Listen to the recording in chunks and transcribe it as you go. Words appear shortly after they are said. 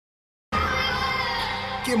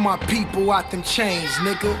Get my people out them chains,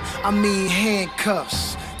 nigga. I mean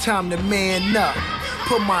handcuffs. Time to man up.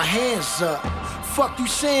 Put my hands up. Fuck you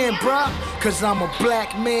saying, bruh? Cause I'm a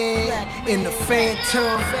black man in the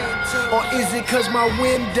Phantom. Or is it cause my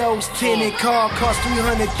windows tinted? Car cost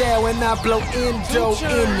 $300,000 and I blow endo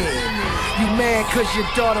in it. You mad cause your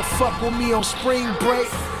daughter fuck with me on spring break?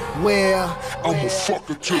 Well, I'ma fuck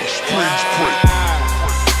her till the springs break.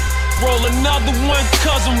 Roll another one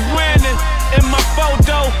cause I'm winning. In my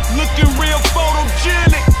photo, looking real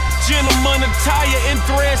photogenic. Gentleman attire in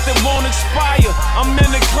threads that won't expire. I'm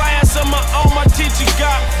in the class of my own, my teacher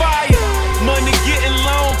got fired. Money getting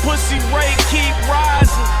low, pussy rate keep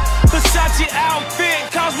rising. Versace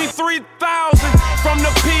outfit cost me $3,000. From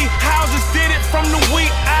the P houses, did it from the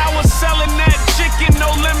wee hours. Selling that chicken,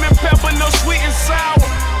 no lemon pepper, no sweet and sour.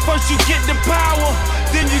 First you get the power,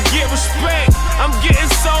 then you get respect. I'm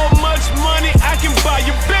getting so much money, I can buy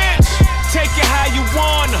your bitch. Take it how you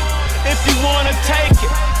wanna, if you wanna take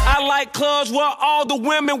it. I like clubs where all the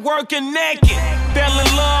women working naked. Fell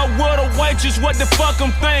in love with a waitress, what the fuck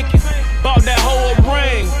I'm thinking? Bought that whole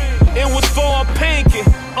ring, it was for a pinky.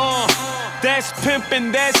 That's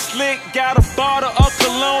pimpin', that's slick. Got a bottle of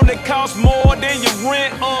cologne that costs more than your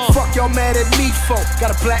rent. Fuck y'all mad at me for.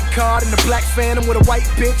 Got a black card and a black Phantom with a white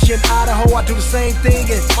bitch in Idaho. I do the same thing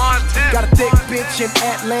in Montana. Got a thick bitch in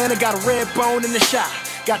Atlanta. Got a red bone in the shop.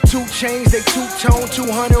 Got 2 chains, they two-tone,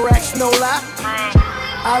 200 racks, no lie.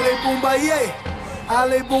 Ale Boombaye,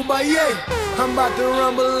 Ale Boombaye. I'm about to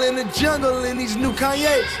rumble in the jungle in these new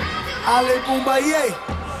Kanye's. Ale Boombaye,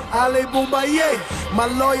 Ale Boombaye. My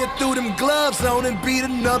lawyer threw them gloves on and beat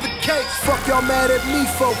another case. Fuck y'all mad at me,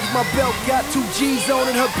 folks. My belt got 2 G's on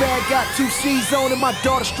it, her bag got 2 C's on it. My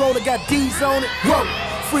daughter stroller got D's on it. Whoa.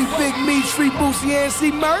 Free Big Meech, free Boosie, and see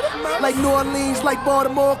murder. Like New Orleans, like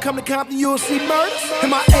Baltimore, come to Compton, you'll see murders. And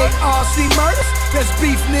my ARC murders, that's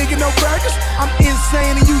beef, nigga, no burgers. I'm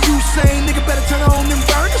insane and you Usain, nigga, better turn on them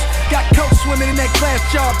burners. Got coke swimming in that glass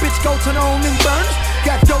jar, bitch, go turn on them burners.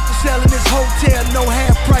 Got dope to sell in this hotel, no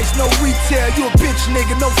half price, no retail. You a bitch,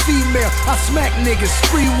 nigga, no female. I smack niggas,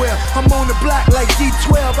 free will. I'm on the block like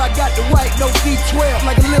D12, I got the white, no D12.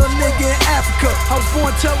 Like a little nigga in Africa, I was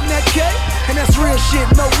born toting that K, and that's real shit.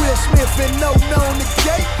 No Will Smith and no known the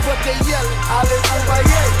gate, but they yelling, Ale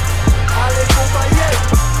Boombaye, Ale Boombaye.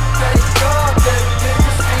 Thank God that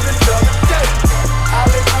niggas seen another day.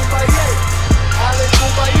 Ale Boombaye, Ale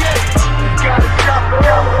Boombaye. Gotta chop it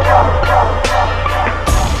up.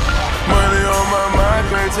 Money on my mind,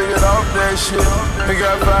 can't take it off that shit. They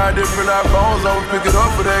got 5 different iPhones, I'ma pick it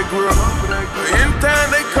up for that grill.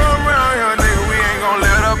 Anytime they come around here, nigga, we ain't gon'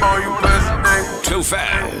 let up on you, blessed nigga.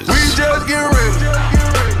 Tophaz. We just get ready.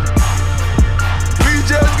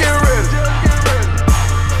 Just get ready.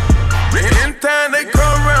 Anytime they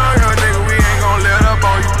come around here, nigga, we ain't gon' let up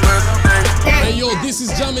on you, blessed nigga. Hey yo, this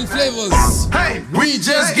is Jammin Flavours. Hey, we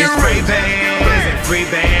just get ready. Free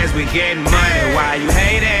bands, we getting money. Why you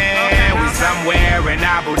hating? We somewhere in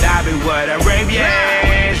Abu Dhabi with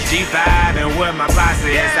Arabians. G5 and with my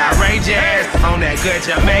posse, it's outrageous. On that good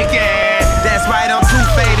Jamaican. That's right, I'm too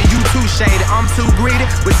faded, you too shaded. I'm too greedy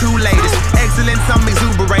with 2 ladies. Excellence, I'm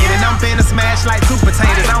exuberating. I'm finna smash like 2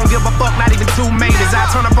 potatoes. I don't give a fuck, not even 2 maters. I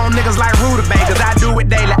turn up on niggas like rutabagas. I do it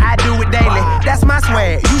daily, I do it daily. That's my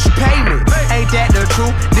swag, you should pay me. Ain't that the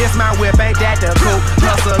truth? This my whip, ain't that the coup?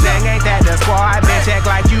 Hustle gang, ain't that the squad? Bitch, act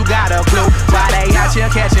like you got a clue. Why they out here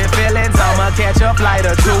catching feelings? I'ma catch a flight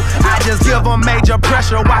or 2. I just give them major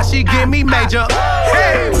pressure while she give me major.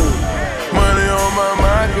 Hey! Money on my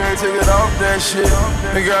mind, can't take it off that shit.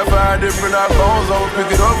 They got 5 different iPhones, I'ma pick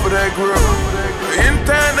it up for that grill.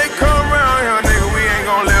 Anytime they come around here, nigga, we ain't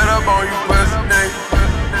gon' let up on you, blessed nigga.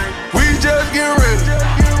 We just get ready.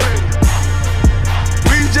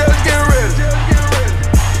 We just get ready.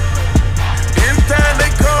 Anytime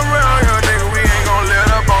they come around here, nigga, we ain't gon' let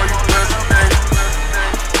up on you, blessed nigga.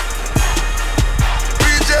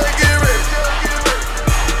 We just get ready.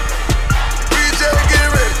 We just get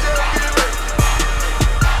ready.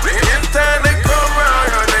 Anytime they come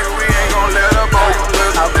around here, nigga, we ain't gon' let up on you,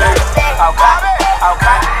 blessed nigga.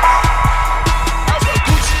 Okay. I was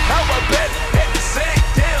Gucci, how I bet at the same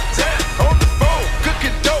damn time. On the phone,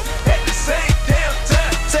 cooking dope at the same damn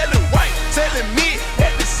time. Telling white, telling me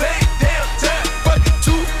at the same damn time. Fucking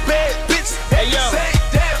 2 bad bitches at the same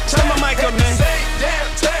damn time. Turn my mic up, man.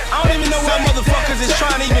 I don't even know why motherfuckers is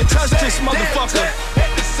trying to even touch this motherfucker.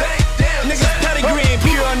 Niggas pedigree ain't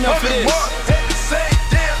pure enough for this.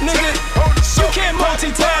 Nigga, you can't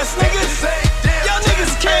multitask, niggas. Y'all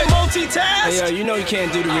niggas can't multitask. Hey, yo, you know you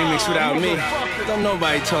can't do the remix without me. Don't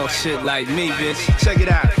nobody talk shit like me, bitch. Check it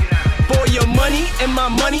out. for your money, and my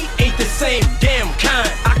money ain't the same damn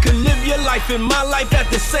kind. I could live your life and my life at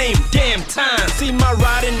the same damn time. See my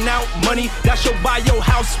riding out money, that's your buy your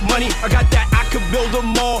house money. I got that, I could build a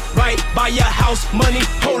mall right by your house money.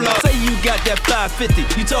 Hold up, say you got that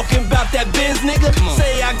 550, you talking about that Benz, nigga?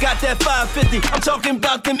 Say I got that 550, I'm talking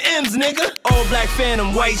about them M's, nigga. All black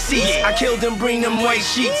Phantom, white seats, I killed them, bring them white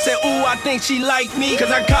sheets. Said, ooh, I think she like me,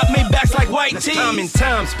 cause I got me backs like white tees. Time and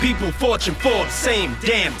times, people fortune for same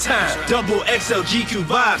damn time. Double XL GQ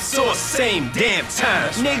vibe source, same damn time.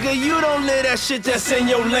 Nigga, you don't live that shit that's in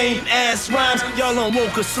your lame ass rhymes. Y'all on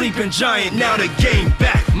Woke Sleeping Giant, now the game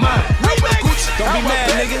back mine. Don't be mad,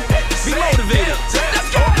 nigga, be motivated. Let's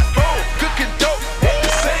go. Cooking dope at the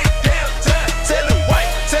same damn time. Telling white,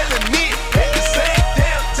 telling me at the same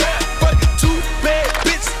damn time. Fucking two bad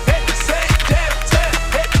bitches at the same damn time.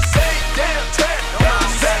 At the same damn time. At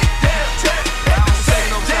the same damn time. At the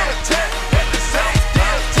same damn time. At the same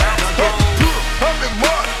damn time. Up and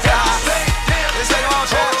more. At the same damn time. This ain't all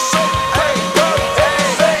time. So hey, look,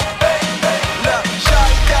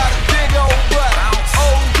 Shawty got a big old butt.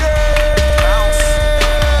 Oh yeah.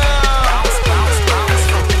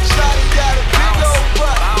 Shawty got a big old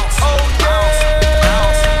butt. Oh yeah.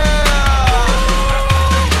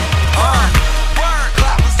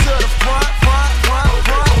 Clappers to the front.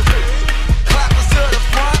 Clappers to the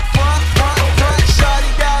front.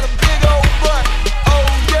 Shawty got a big old butt. Oh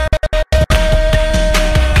yeah.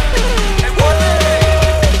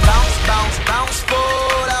 Bounce,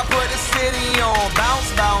 forward. I put the city on.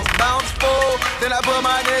 Bounce, forward. Then I put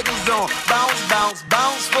my niggas on.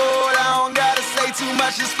 Bounce, forward. I don't gotta say too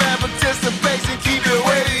much. Just fan participation. Keep it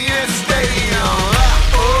weighty in the stadium.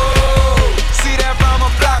 Oh, see that from a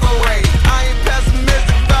block away. I ain't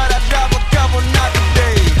pessimistic, but I drop a couple not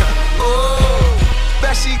today. Oh,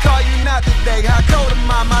 bet she call you not today. How cold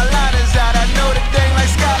am I? My line is out. I know the thing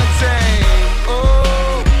like skeleton.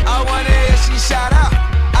 Oh, I wonder if she shout out.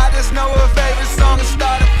 I just know her favorite song is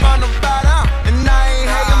started from the bottom. And I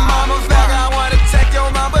ain't hating mama back. I wanna take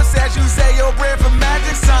your mama. Said you say your bread for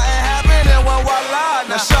magic. Something happened and one voila.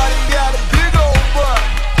 Now shawty got a big old butt.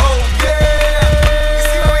 Oh yeah. You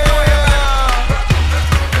see what we doing here, man?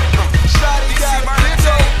 Shawty got a big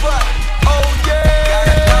old butt. Oh yeah.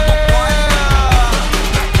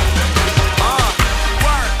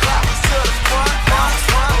 Clappers to the front. Clappers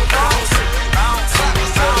to the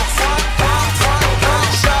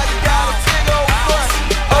front. Shawty got a big old butt.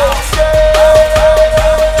 Oh yeah.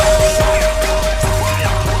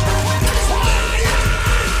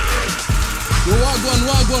 Yo,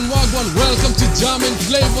 wagwan. Welcome to Jammin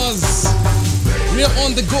Flavours. We are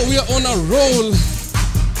on the go, we are on a roll.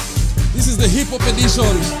 This is the hip hop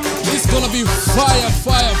edition. It's gonna be fire.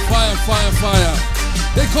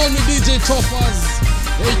 They call me DJ Tophaz,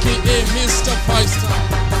 aka Mr. 5-Star.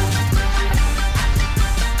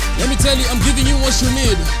 Let me tell you, I'm giving you what you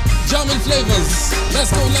need. Jammin Flavours.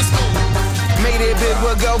 Let's go. Made it big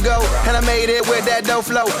with go-go, and I made it with that dough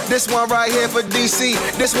flow. This one right here for DC,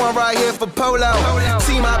 this one right here for Polo.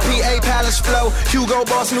 See my PA Palace flow, Hugo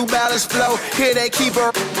Boss New Balance flow. Here they keep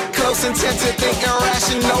her close, intensive, think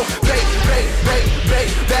irrational. Bait,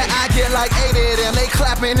 that I get like 8 of them. They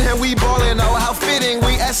clapping and we ballin', oh how fitting,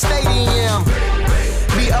 we at stadium.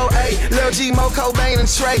 BOA, Lil G, Mo, Cobain, and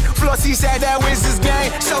Trey. Flossy said that wins this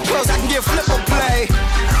game, so close I can get flip or play.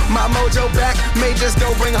 My mojo back, may just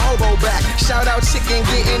go bring hobo back. Shout out chicken,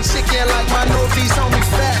 getting chicken like my Northeast homie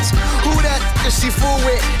Fats. Who that is she fool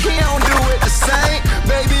with? He don't do it the same.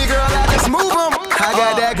 Baby girl, I just move him. I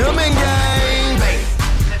got that Goodman game.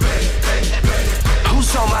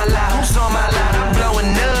 Who's on my line? I'm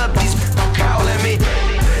blowing up. These calling me.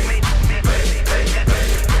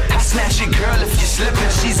 I snatch your girl if you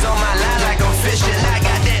slipping. She's on my line like I'm fishing. I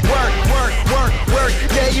got that work.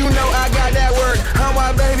 Yeah, you know I got that work. I'm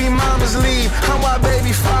why baby mamas leave. I'm why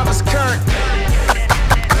baby fathers current.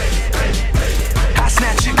 I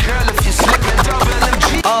snatch your girl if you slipping. Double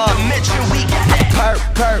MG. Mitchell, we got that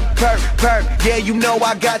Perp. Yeah, you know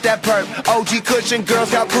I got that perp. OG cushion,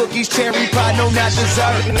 girls got cookies, cherry pie, no not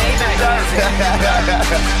dessert.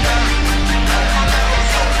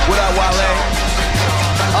 What up, Wale?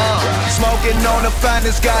 Smoking on the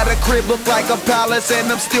finest, got a crib look like a palace,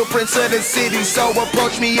 and I'm still prince of the city, so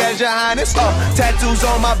approach me as your highness. Tattoos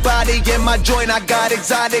on my body, in my joint I got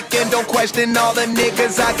exotic, and don't question all the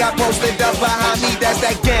niggas I got posted up behind me. That's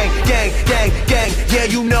that gang. Yeah,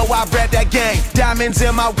 you know I bred that gang. Diamonds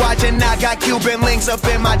in my watch, and I got Cuban links up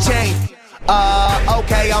in my chain.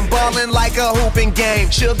 Okay, I'm ballin' like a hooping game.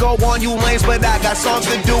 Should go on you lanes, but I got songs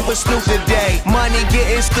to do with Snoop today. Money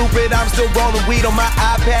getting stupid, I'm still rolling weed on my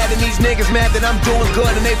iPad. And these niggas mad that I'm doing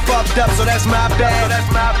good and they fucked up, so that's my bad.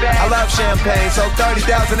 I love champagne, so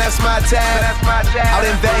 30,000, that's my tab. Out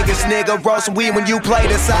in Vegas, nigga, roll some weed when you play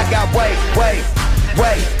this. I got wait.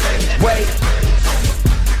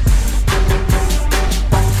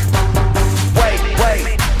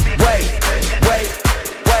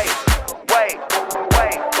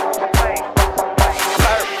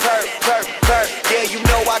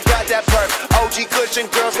 OG cushion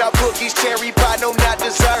girls got cookies, cherry pie, no, not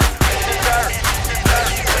dessert.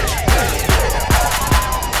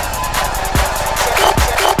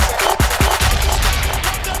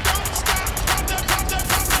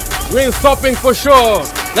 We ain't stopping for sure.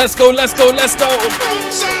 Let's go. Drop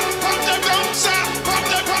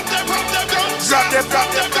that.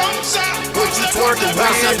 What you twerking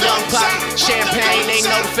with? Young pop, champagne, they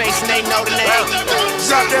know the face and they know the name.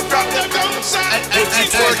 Drop that. What you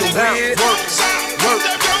twerking with? Work.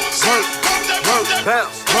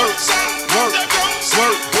 Bounce. Work.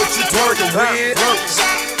 What you twerking with? Work.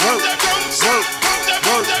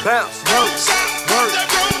 Bounce.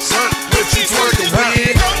 What you twerking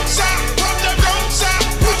with?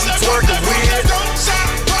 What you twerking with?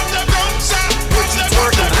 What you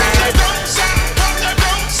twerking with?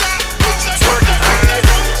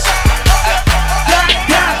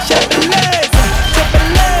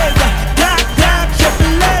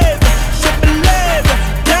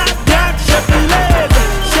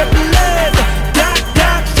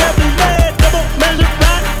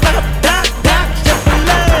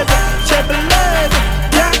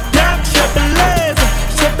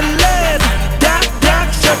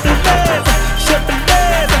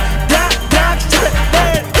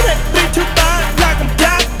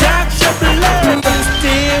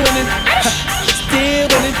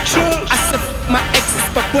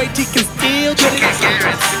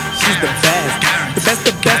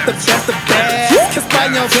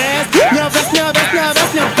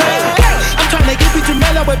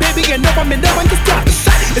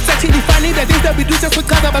 It's actually funny the things that we do just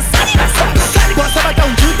because of a side. Boss, I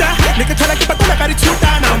don't do that. Nigga try to keep a thought, I got it too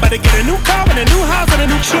down. Now I'm about to get a new car and a new house and a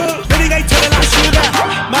new truck. Really ain't telling I'm sugar.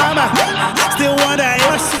 Mama, still wonder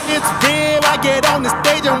if shit's real. I get on the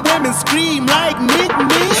stage and women scream like me.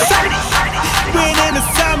 Went into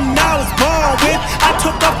something I was born with. I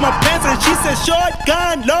took off my pants and she said short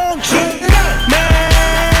gun, long trip.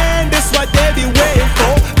 Man, this what they be waiting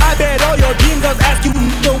for. I bet all your dream girls ask you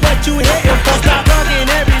what you hitting for. Stop talking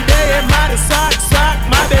every day and my sock,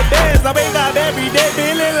 my babies. I wake up every day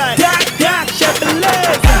feeling like Doc,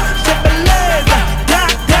 Chevrolet, Doc, Chevrolet,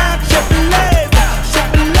 Doc, Chevrolet, Doc,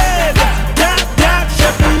 Chevrolet,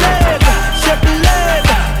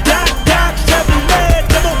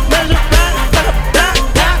 double measure back,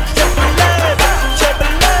 Doc, Chevrolet, Doc, Chevrolet,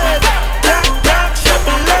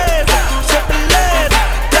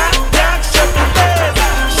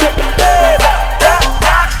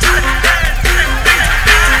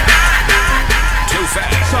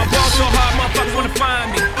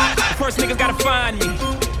 Niggas gotta find me.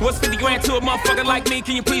 What's 50 grand to a motherfucker like me?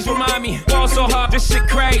 Can you please remind me? Ball so hard, this shit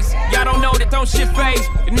crazy. Y'all don't know that don't shit phase.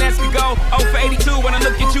 The next could go 0 for 82 when I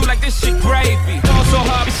look at you like this shit gravy. Ball so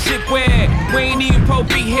hard, this shit weird. We ain't even po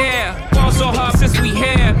be here. Ball so hard since we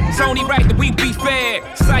here. It's only right that we be fair.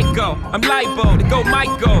 Psycho, I'm libo to go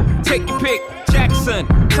Michael. Take your pick. Jackson,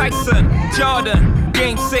 Tyson, Jordan,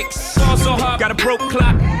 Game 6. Ball so hard, got a broke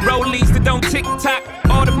clock. Rollies that don't tick tock.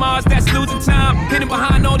 All the Mars that's losing time, hidden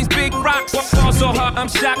behind all these big rocks. Ball so hard, I'm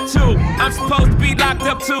shocked too. I'm supposed to be locked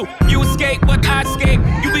up too. You escape, but I escape.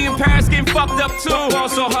 You be in Paris getting fucked up too. Ball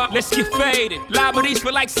so hard, let's get faded. Liberties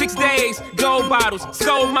for like 6 days. Gold bottles,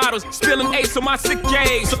 soul models, spilling ace on my sick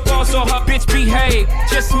days. So ball so hard, bitch behave.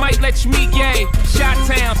 Just might let you meet gay. Shot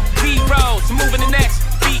towns, B-rolls, moving the next.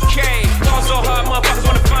 BK, ball so hard, motherfuckers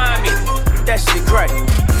wanna find me. That shit crack.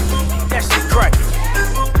 That shit crack.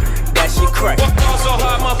 That shit crack. Ball so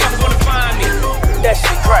hard, motherfuckers wanna find me. That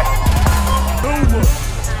shit crack. Uber,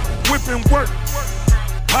 whipping work.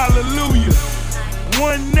 Hallelujah.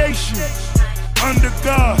 One nation, under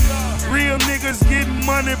God. Real niggas getting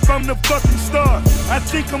money from the fucking start. I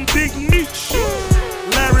think I'm Big Meech.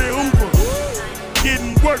 Larry Uber,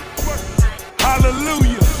 getting work.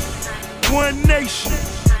 Hallelujah. One nation,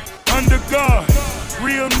 under God.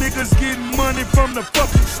 Real niggas getting money from the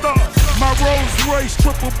fucking start. My Rolls Royce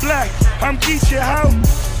triple black, I'm Geechee How.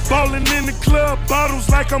 Ballin' in the club, bottles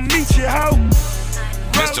like I'm Meechee How.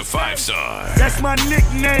 Mr. 5-Star. That's my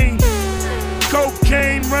nickname.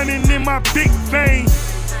 Cocaine running in my big vein.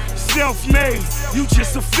 Self-made, you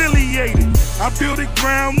just affiliated. I built it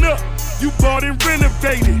ground up, you bought and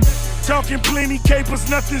renovated. Talking plenty capers,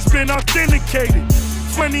 nothing's been authenticated.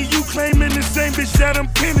 Funny you claiming the same bitch that I'm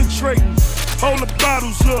penetrating. Hold the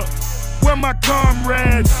bottles up, where my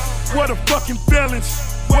comrades? What a fucking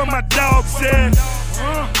balance, where my dogs at?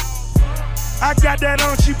 I got that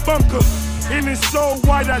Archie bunker, and it's so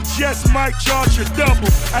white I just might charge a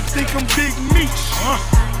double. I think I'm Big Meech,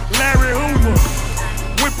 Larry Hoover,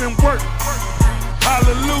 whipping work,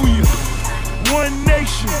 hallelujah. One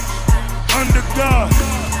nation, under God.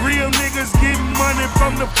 Real niggas getting money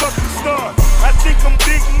from the fucking start. I think I'm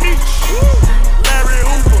Big Meech, Larry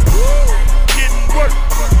Hoover, getting work,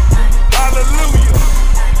 hallelujah.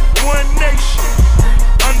 One nation,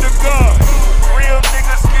 under God. Real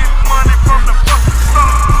niggas getting money from the fucking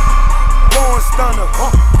start. Born stunner,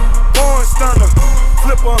 born stunner.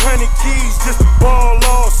 Flip 100 keys just to ball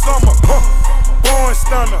all summer. Born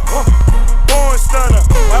stunner, born stunner.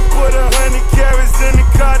 I put 100 carats in the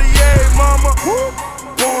Cartier, mama.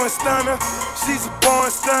 Born stunner, she's a born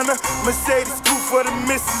stunner. Mercedes coupe for the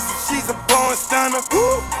missus, she's a born stunner.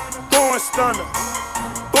 Born stunner,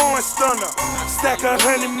 born stunner. Stack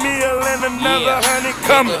 100 mil and another 100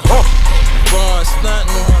 coming. Born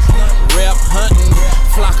stunting, rap hunting,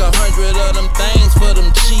 flock 100 of them things for them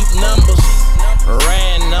cheap numbers.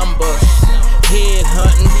 Ran numbers, head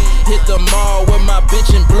hunting, hit the mall with my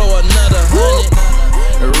bitch and blow another 100.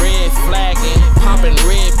 Red flagging, popping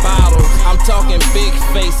red bottles. I'm talking big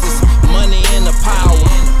faces, money in the power.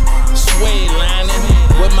 Suede lining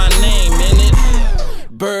with my name in it.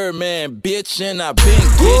 Birdman, bitch, and I been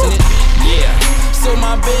getting it. Yeah. So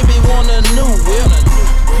my baby want a new whip.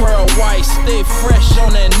 Pearl white, stay fresh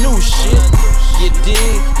on that new shit. You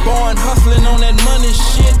dig? Born hustling on that money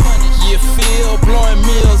shit. You feel? Blowing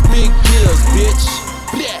meals, big bills, bitch.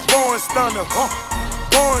 Born stunner,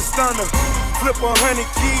 born stunner. Flip 100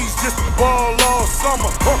 keys just to ball all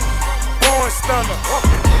summer. Born stunner,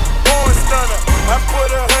 born stunner. I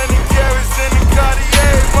put 100 carats in the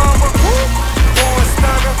Cartier, mama. Born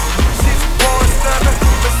stunner, she's a born stunner.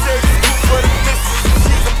 Mercedes coupe for the missus,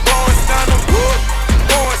 she's a born stunner.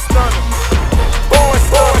 Born stunner, born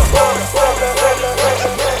stunner, born stunner.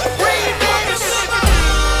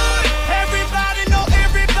 Everybody know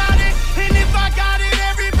everybody, and if I got it,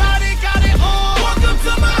 everybody got it on. Welcome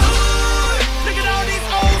to my hood. Look at all these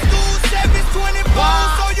old school Chevys 24,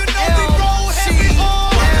 so you know we roll heavy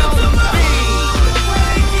on. Welcome to my hood. Where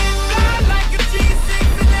they get down like a G6,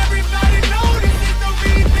 and everybody know this is the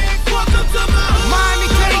remix. Welcome to my hood.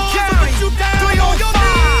 Miami-Dade County, put you down on your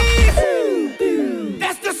knees.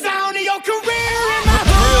 That's the sound of your career in my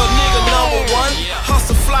hood. Real nigga number one,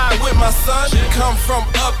 hustle fly with my son. Come from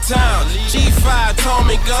uptown, G5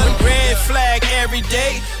 Tommy gun, red flag every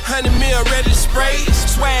day, 100 mil ready to spray.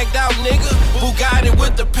 Swagged out nigga, Bugatti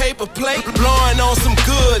with the paper plate, blowing on some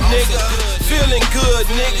good nigga, feeling good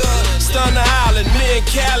nigga. Stun the island, me and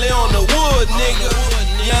Cali on the wood nigga.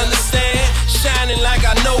 You understand? Shining like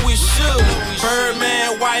I know we should.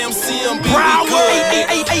 Birdman, YMCMB, we good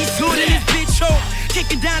nigga. Ace good in this bitch, ho.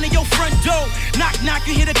 Kicking down in your front door. Knock, knock,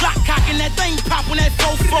 you hear the Glock cocking that thing pop on that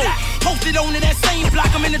 4-4. Posted on to that same block,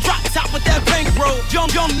 I'm in the drop top with that bankroll. Young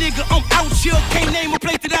nigga, I'm out here, can't name a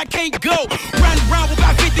place that I can't go. Round with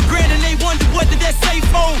about 50 grand and they wonder what did that say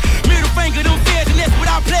for. Middle finger, them feds, and that's what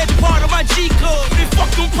I pledge part of my G code. They fuck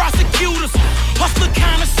them prosecutors, hustler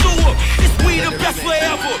connoisseur. It's we the best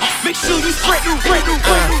forever. Make sure you spread the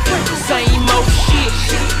same old shit,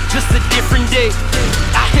 just a different day.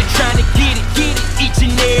 Out here trying to get it each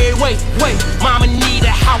and every way. Mama need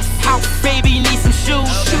a house, baby need some shoes.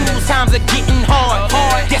 Times are getting hard.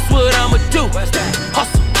 Guess what I'ma do?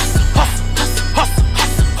 Hustle,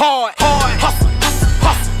 hard, hustle,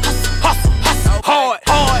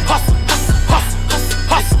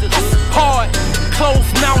 hard.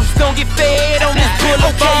 Closed mouths don't get fed on this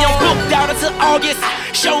boulevard. Okay, I'm booked out until August.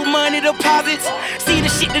 Show money deposits. See the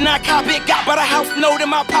shit that I cop it. Got by the house note in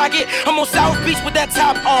my pocket. I'm on South Beach with that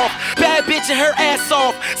top off. Bad bitch and her ass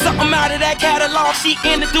off. Something out of that catalog. She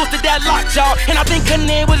introduced to that lockjaw. And I think her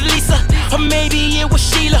name was Lisa. Or maybe it was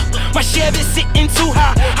Sheila. My Chevy's sitting too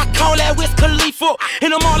high. I call that Wiz Khalifa.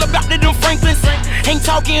 And I'm all about the them Franklins. Ain't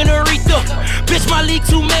talking Aretha. Bitch, my league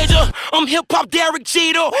too major. I'm hip-hop Derek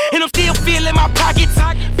Jeter. And I'm still feeling my pockets.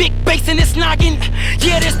 Big bass in this noggin.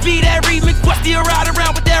 Yeah, this be that remix. But still ride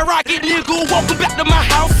around with that rocket, nigga. Welcome back to my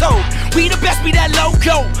household. We the best, be that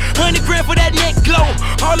loco. 100 grand for that neck glow.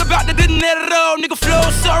 All about the dinero, nigga flow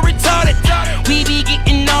so retarded. We be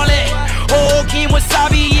getting all that. Oh, King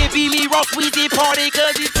Wasabi, it be me, Ross Weezy party,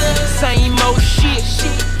 cause it's the same old shit,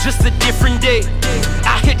 just a different day.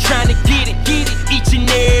 Out here trying to get it each and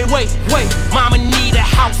every way. Mama need a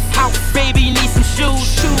house, baby need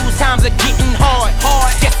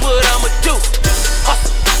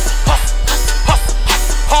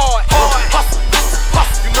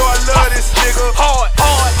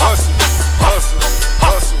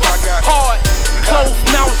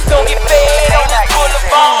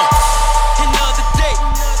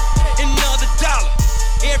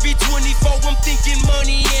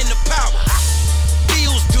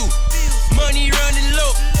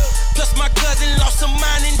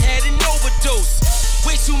overdose.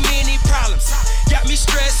 Way too many problems, got me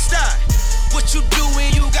stressed out. What you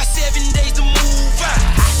doing? You got 7 days to move out.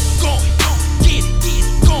 Going, get it,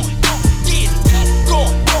 going, get it,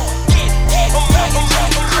 going, get it. I'm out,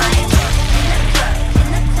 in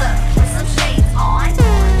the club with some shades on,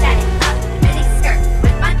 tatted up, mini skirt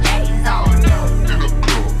with my J's on. In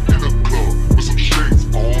the club with some shades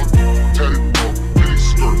on, tatted up, mini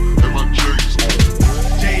skirt and my J's on.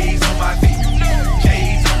 J's on my feet,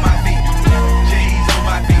 J's on my feet, J's on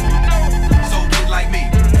my feet. So get like me.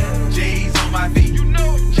 J's on my feet,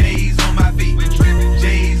 J's on my feet,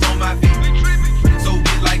 J's on my feet. So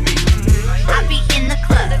get like me. I be in the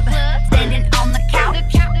club, standing on the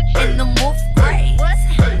couch, in the wolf gray,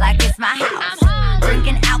 like it's my house.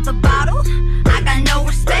 Drinking out the bottle, I got no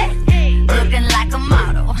respect. Looking like a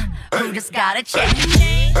model, who just got a check.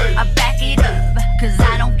 I back it up, cause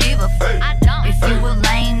I don't give a fuck. If you were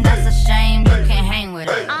lame, that's a shame, you can't hang with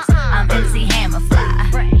us. I'm MC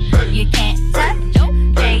Hammerfly, you can't touch.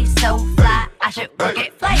 Jay so fly, I should work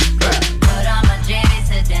at Flight Club. But I'm a Jammin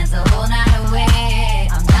to dance the whole night away.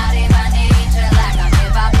 I'm not in my nature like I'm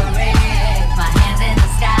hip-hop parade. My hands in the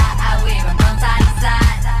sky, I wear them from side to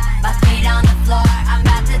side. My feet on the floor, I'm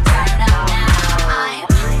about to turn up now. I'm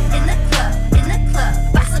in the club,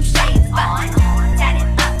 with some shades on. Tatted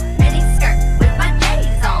up, mini skirt with my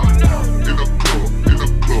J's on. In the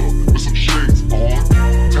club with some shades on,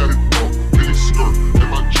 tatted up, mini skirt and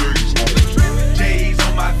my J's on. J's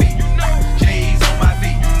on my feet, J's on my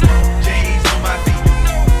feet, J's on my feet.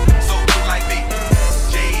 So get like me.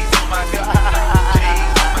 J's on my feet,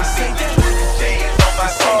 J's on my feet, J's on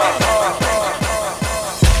my feet.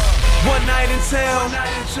 One night in town,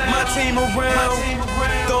 my team around,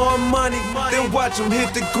 throwing money, then watch them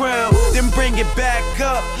hit the ground, then bring it back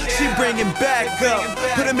up, she bring it back up,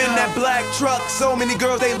 put them in that black truck, so many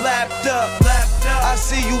girls they lapped up. I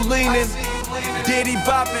see you leaning, Diddy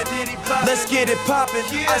bopping, let's get it poppin'.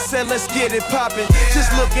 I said let's get it poppin'.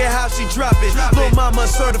 Just look at how she drop it. Lil' mama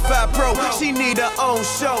certified pro, she need her own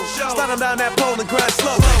show. Slide down that pole and grind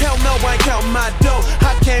slow. Hell no, I ain't counting my dough.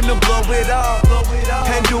 I came to blow it all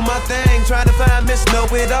and do my thing, trying to find Miss Know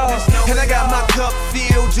It All. And I got my cup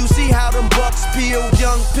filled. You see how them bucks peel,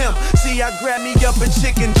 young pimp. See, I grab me up a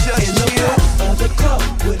chicken just in the back of the club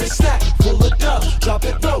with a stack full of dubs. Drop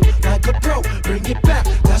it low like a pro, bring it back.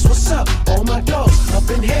 That's what's up. All my dogs up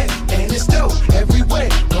in here, and it's dope everywhere.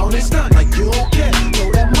 Gone it's done, like you don't care.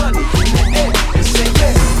 Throw that money in the air and say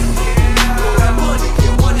yeah. Throw that money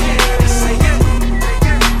in one hand and say yeah.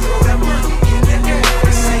 Throw that money in the air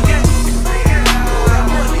and say yeah. Throw that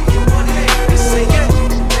money in one hand and say yeah.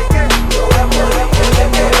 Throw that money in the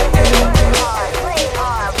air. Play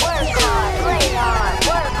hard, work hard, play hard,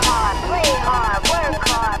 work hard, play hard, work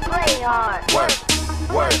hard, play hard.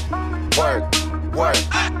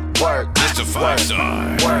 Work. Mr.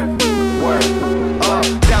 5-Star.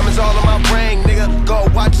 Diamonds all on my ring, nigga.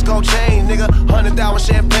 Gold watches, gold chain, nigga.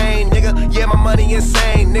 100,000 champagne, nigga. Yeah, my money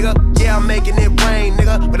insane, nigga. Yeah, I'm making it rain,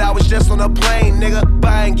 nigga. But I was just on a plane, nigga.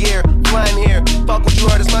 Buying gear, flying here. Fuck what you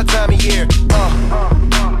heard, it's my time of year.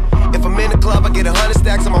 If I'm in the club, I get 100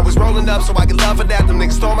 stacks. I'm always rolling up, so I get love for that. Them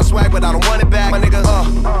niggas stole my swag, but I don't want it back, my nigga.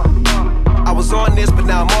 I was on this, but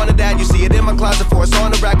now I'm on to that. You see it in my closet, for it's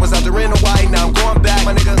on the rack. Was out there in Hawaii, now I'm going back,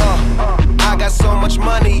 my nigga. I got so much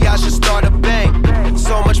money, I should start a bank.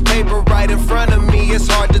 So much paper right in front of me, it's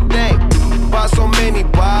hard to think. Buy so many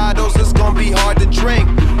bottles, it's gonna be hard to drink.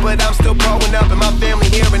 But I'm still growing up, and my family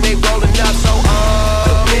here, and they rolling up. So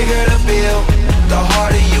the bigger the bill, the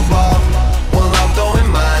harder you ball. Well, I'm throwing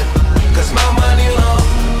mine, cause my money long.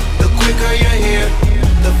 The quicker you're here,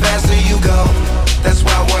 the faster you go. That's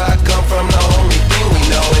why where I come from, the only thing we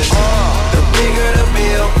know is the bigger the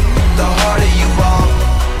bill, the harder you ball.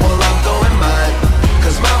 Well, I'm throwing mine,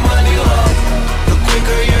 cause my money long. The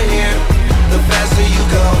quicker you're here, the faster you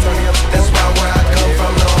go. That's why where I come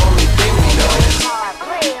from, the only thing we know is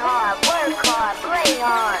Play hard, work hard, play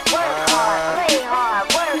hard, work hard, play hard,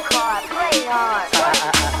 work hard, play hard.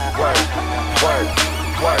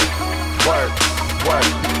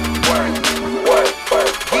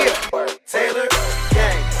 Yeah, Taylor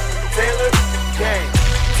gang, Taylor gang,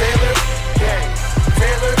 Taylor gang,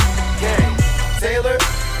 Taylor gang, Taylor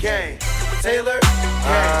gang, Taylor gang,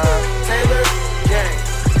 Taylor gang,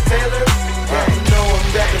 Taylor gang. You know I'm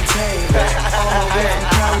back in Taylor. All back in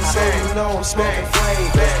Cali, so you know I'm smoking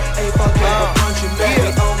flavors. Ain't fucking a bunch of men,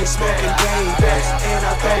 we only smoking babies. And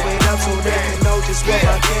I throw it up so they can know just what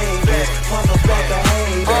my game is. Motherfucker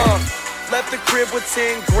haters. Left the crib with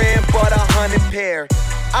 10 grand, bought 100 pair.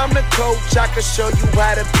 I'm the coach, I can show you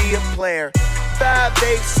how to be a player.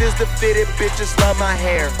 5/8 is the fitted, bitches love my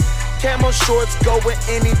hair. Camo shorts go with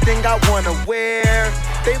anything I wanna wear.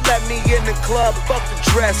 They let me in the club, fuck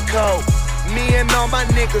the dress code. Me and all my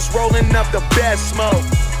niggas rolling up the best smoke.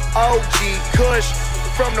 OG Kush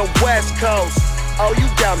from the West Coast. Oh, you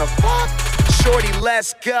down the fuck? Shorty,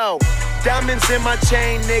 let's go. Diamonds in my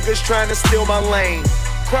chain, niggas trying to steal my lane.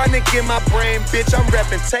 Chronic in my brain, bitch, I'm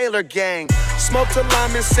reppin' Taylor Gang. Smoke till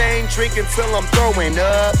I'm insane, drinking till I'm throwing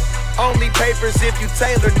up. Only papers if you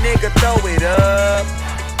Taylor, nigga, throw it up.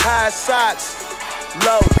 High socks,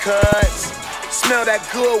 low cuts. Smell that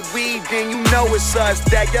good weed, then you know it's us.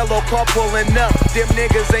 That yellow car pulling up. Them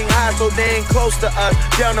niggas ain't high, so they ain't close to us.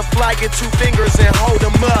 Down the fly, get 2 fingers and hold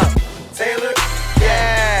them up. Taylor,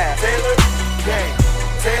 yeah. Taylor, gang.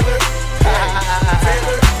 Taylor, gang.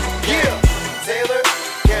 Taylor, yeah. Taylor,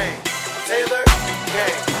 gang. Taylor,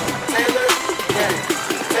 gang. Taylor, gang.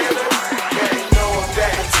 Taylor, gang. You know I'm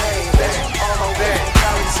back. Taylor, on my way.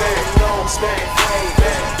 Cali say, you know I'm spending baby.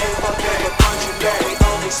 Ain't fucking with country, baby.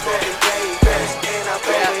 Only spending babies. And I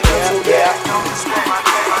throw it up to that. Only spend my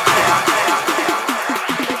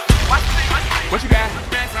What you got?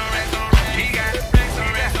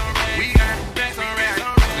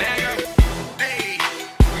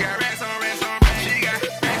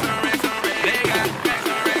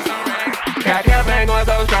 Going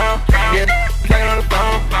so strong, yeah, playing on the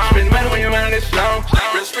phone. Spend money when your mind is slow.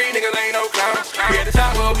 Real street niggas ain't no clown. We at the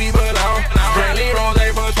top where we belong. Brandy Rose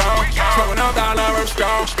ain't for strong. Smoking on dollar, I'm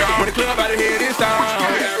strong. When the club out of here this time.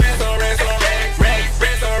 We got rest on rest on rest.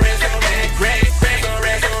 Rest on rest on rest. Rest on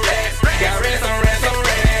rest on rest. Got rest on rest on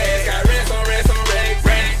rest. Got rest on rest on rest.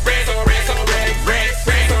 Rest on rest on rest.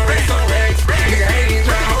 Rest on rest on rest. Nigga ain't even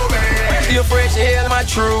tryna hold back. Still fresh, the hell am I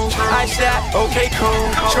true? I shot, okay, cool.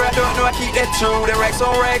 Sure I don't know I keep that true. That racks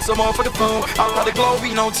on racks, so motherfucking fool. I'm on the globe,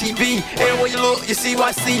 eating on TV. And when you look, you see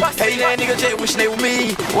what I see. Hey, that nigga jet wishing they were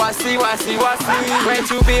me. YC. Ran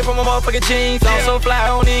too big for my motherfucking jeans. I'm so fly, I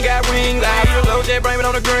don't even got rings. I have a low jet, blame it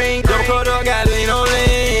on the green. Double cut up, got lean on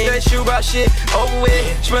lean. That shoe about shit, over with.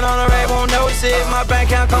 Spin on the rack, won't notice it. My bank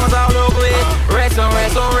account comes all over it. Racks on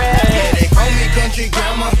racks on racks. Yeah, they call me country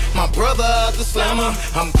grammar. My brother out the slammer.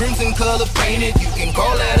 I'm crimson color painted, you can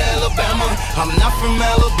call that Alabama. I'm not from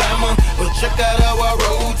Alabama, but check out how I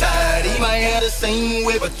roll tide. He might have the same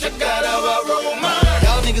whip, but check out how I roll mine.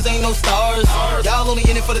 Y'all niggas ain't no stars, y'all only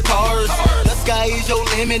in it for the cars. The sky is your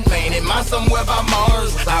limit, man, and mine somewhere by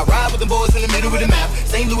Mars. I ride with the boys in the middle of the map.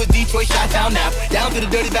 St. Louis, Detroit, Chi-Town, Nap. Down to the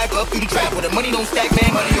dirty, back up through the trap. Where the money don't stack,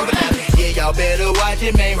 man, money overlap. Yeah, y'all better watch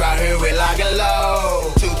it, man, right here we lock and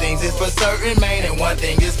low. 2 things is for certain, man, and 1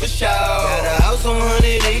 thing is for sure. Got a house on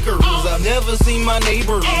 100 acres, I've never seen my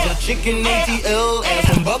neighbors. A chicken ATL and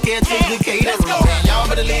some buckets to the caterers. Man, y'all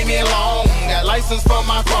better leave me alone. Got license for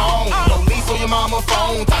my phone. Police on your mama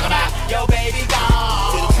phone. Talking about yo baby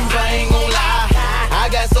gone. To the truth, I ain't gon' lie. I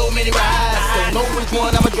got so many rides, don't know which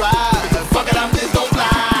one I'ma drive. Fuck it, I'm just gon' fly.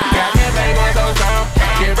 Got campaign going so strong.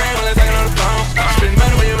 Get brand on the second on the phone. Spend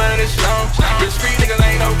money when your mind is slow. Real street niggas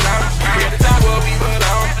ain't no clown. We at the top where we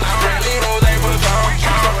belong. Brandy Rose ain't for strong.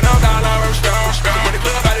 Smoking on dollar, I'm strong. When the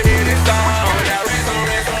club out of here this time. We got rest on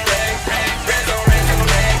rest on rest. Rest on rest on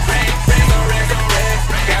rest. Rest on rest on rest.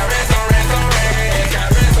 Got rest on rest on rest. Got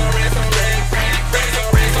rest on rest on rest. Rest on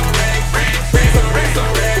rest on rest. Rest on rest on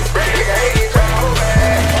rest. Nigga ain't tryna hold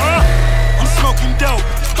back. I'm smoking dope,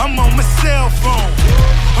 I'm on my cell phone.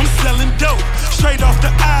 I'm selling dope, straight off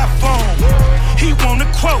the iPhone. He want a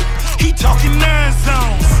quote, he talking 9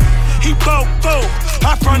 zones. He bought 4,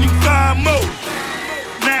 I front him 5 more.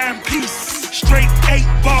 9 piece, straight 8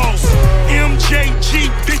 balls. MJG,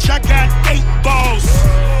 bitch, I got 8 balls.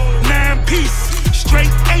 9 piece, straight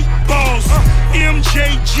 8 balls.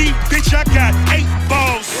 MJG, bitch, I got 8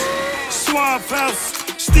 balls. Suave House,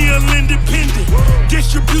 still independent.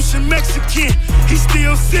 Distribution Mexican, he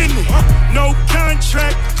still sending. No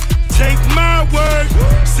contract, take my word.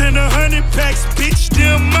 Send 100 packs, bitch,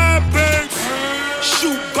 them my birds.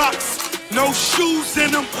 Shoebox, no shoes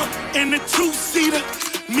in them. In the 2-seater,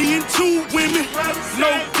 me and 2 women. No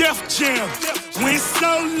Def Jam, went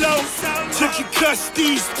solo. Took your cuss,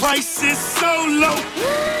 these prices so low.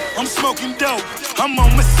 I'm smoking dope, I'm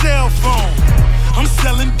on my cell phone. I'm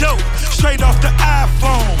selling dope, straight off the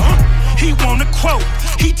iPhone. He want a quote,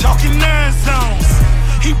 he talking 9 zones.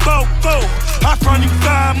 He bought 4, I front him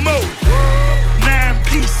 5 more. 9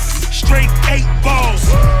 piece, straight 8 balls.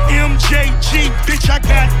 MJG, bitch, I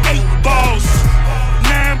got 8 balls.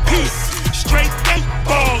 9 piece, straight 8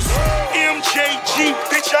 balls. MJG,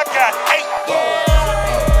 bitch, I got 8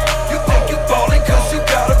 balls. You think you ballin' cause you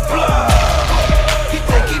got a blood. He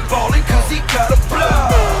think he ballin' cause he got a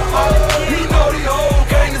blood. You know the whole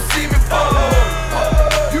gang to see me fall.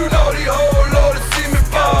 You know the whole load to see me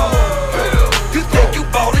fall.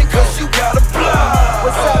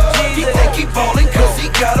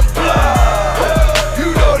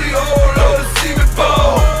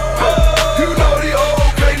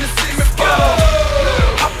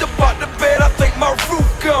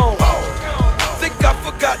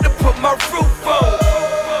 my roof on.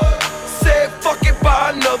 Said fuck it,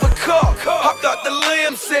 buy another car. Hopped out the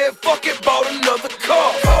limb, said fuck it, bought another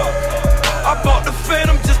car. I bought the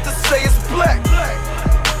Phantom just to say it's black.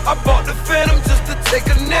 I bought the Phantom just to take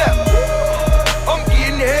a nap. I'm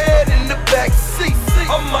getting head in the back seat.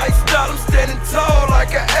 I might style, I'm standing tall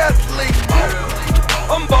like an athlete.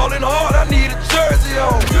 I'm ballin' hard, I need a jersey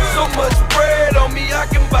on. So much bread on me, I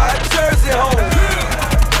can buy a jersey home.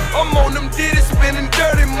 I'm on them ditties spending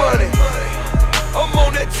dirty money. I'm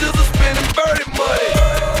on that chisel spending birdie money.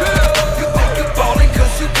 You think you ballin'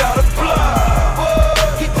 cause you got a fly.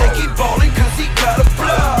 He think he ballin' cause he got a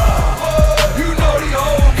fly. You know the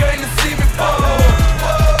whole game to see me ball.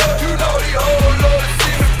 You know the whole Lord to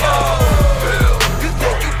see me ball. You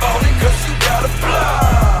think you ballin' cause you got a fly.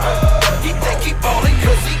 He think he ballin'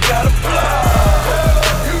 cause he got a fly.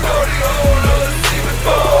 You know the whole Lord to see me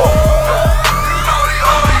ball.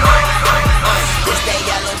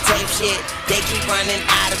 Shit, they keep running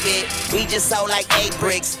out of it. We just sold like 8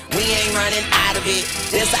 bricks. We ain't running out of it.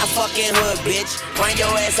 This our fucking hood, bitch. Bring your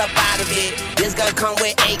ass up out of it. This gun come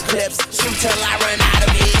with 8 clips. Shoot till I run out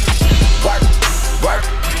of it. Work, work,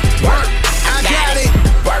 work. I got it.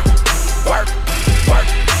 Work, work, work.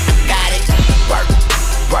 Got it. Work,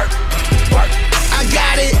 work, work. I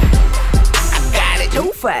got it. I got it.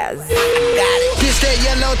 Tophaz. Got it. This that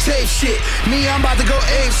yellow tape shit. Me, I'm about to go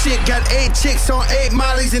ape shit. Got 8 chicks on 8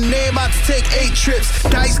 mollies and they about to take 8 trips.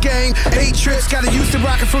 Dice game, 8 trips. Gotta use the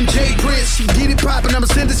rocket from Jay Brits. She get it poppin', I'ma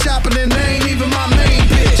send it shopping and they ain't even my main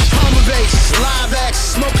bitch. Home invasion, live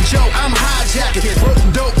action, smoke a joke, I'm hijacking. Broke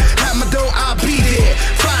the dope, have my dough, I'll be there.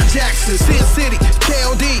 5 Jackson, Sin City,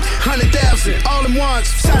 KOD, 100,000, all in ones.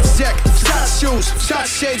 Shots jacket, shots shoes, shots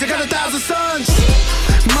shades. I got 1,000 sons.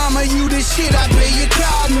 Mama, you the shit, I pay your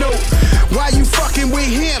car note. Why you fucking with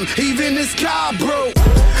him? Even this car broke.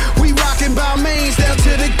 We rockin' Balmains down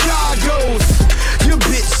to the cargoes. Your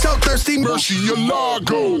bitch so thirsty, mercy, your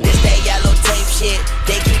Largo. This that yellow tape shit,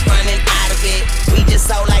 they keep running out of it. We just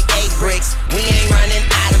sold like 8 bricks, we ain't running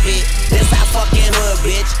out of it. This our fucking hood,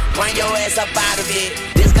 bitch. Bring your ass up out of it.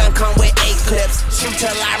 This gun come with 8 clips. Shoot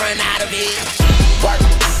till I run out of it. Work,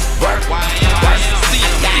 work, work. I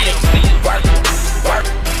got it. Work, work,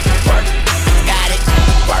 work. Got it.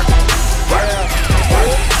 Work, work,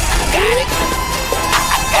 work. Got it.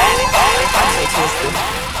 I got it.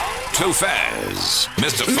 Tophaz,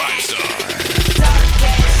 Mr. 5-Star.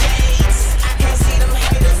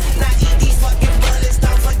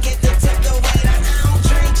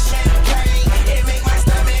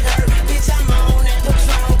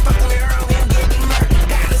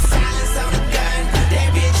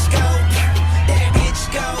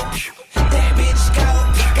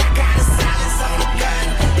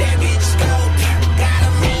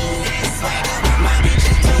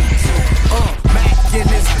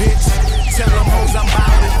 Tell them hoes I'm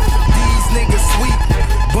bout it. These niggas sweet,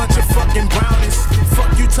 bunch of fucking brownies.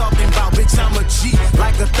 Fuck you talking about, bitch, I'm a G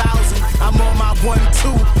like 1,000. I'm on my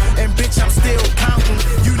 1-2, and bitch, I'm still counting.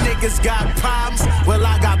 You niggas got problems, well,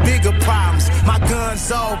 I got bigger problems. My gun's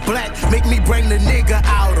all black, make me bring the nigga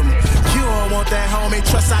out 'em. You don't want that homie,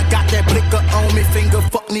 trust I got that blicker on me. Finger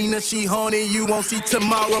fuck Nina, she horny, you won't see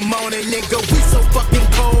tomorrow morning, nigga. We so fucking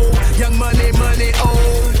cold, young money, money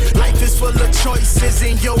old. Life is full of choices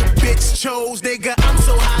and your bitch chose, nigga. I'm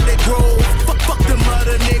so high that grow. Fuck them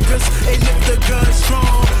other niggas. And if the gun's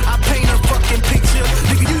strong, I paint a fucking picture.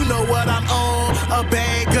 Nigga, you know what I'm on. A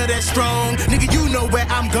bag of that strong. Nigga, you know where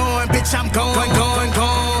I'm going. Bitch, I'm gone.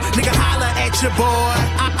 Nigga, holla at your boy.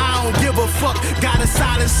 I don't give a fuck. Got a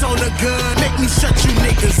silence on the gun. Make me shut you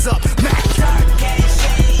niggas up. Mac.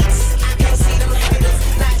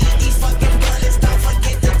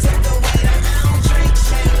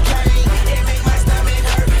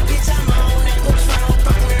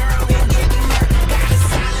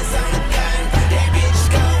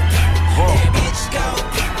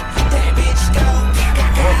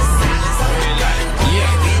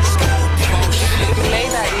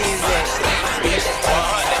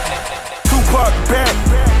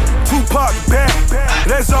 Tupac back.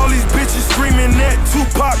 That's all these bitches screaming that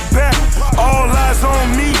Tupac back. All eyes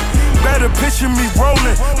on me. Better picture me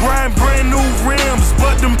rolling. Riding brand new rims,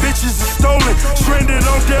 but them bitches are stolen. Stranded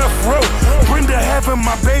on death row. Brenda having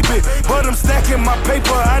my baby, but I'm stacking my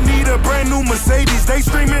paper. I need a brand new Mercedes. They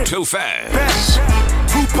screaming Tophaz. Back.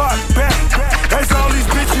 Tupac back. That's all these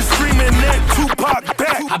bitches screaming that Tupac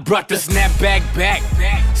back. I brought the snapback back.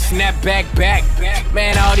 Snapback back.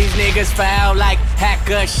 Man, all these niggas foul like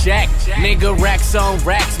Hacker Shack. Nigga racks on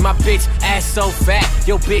racks. My bitch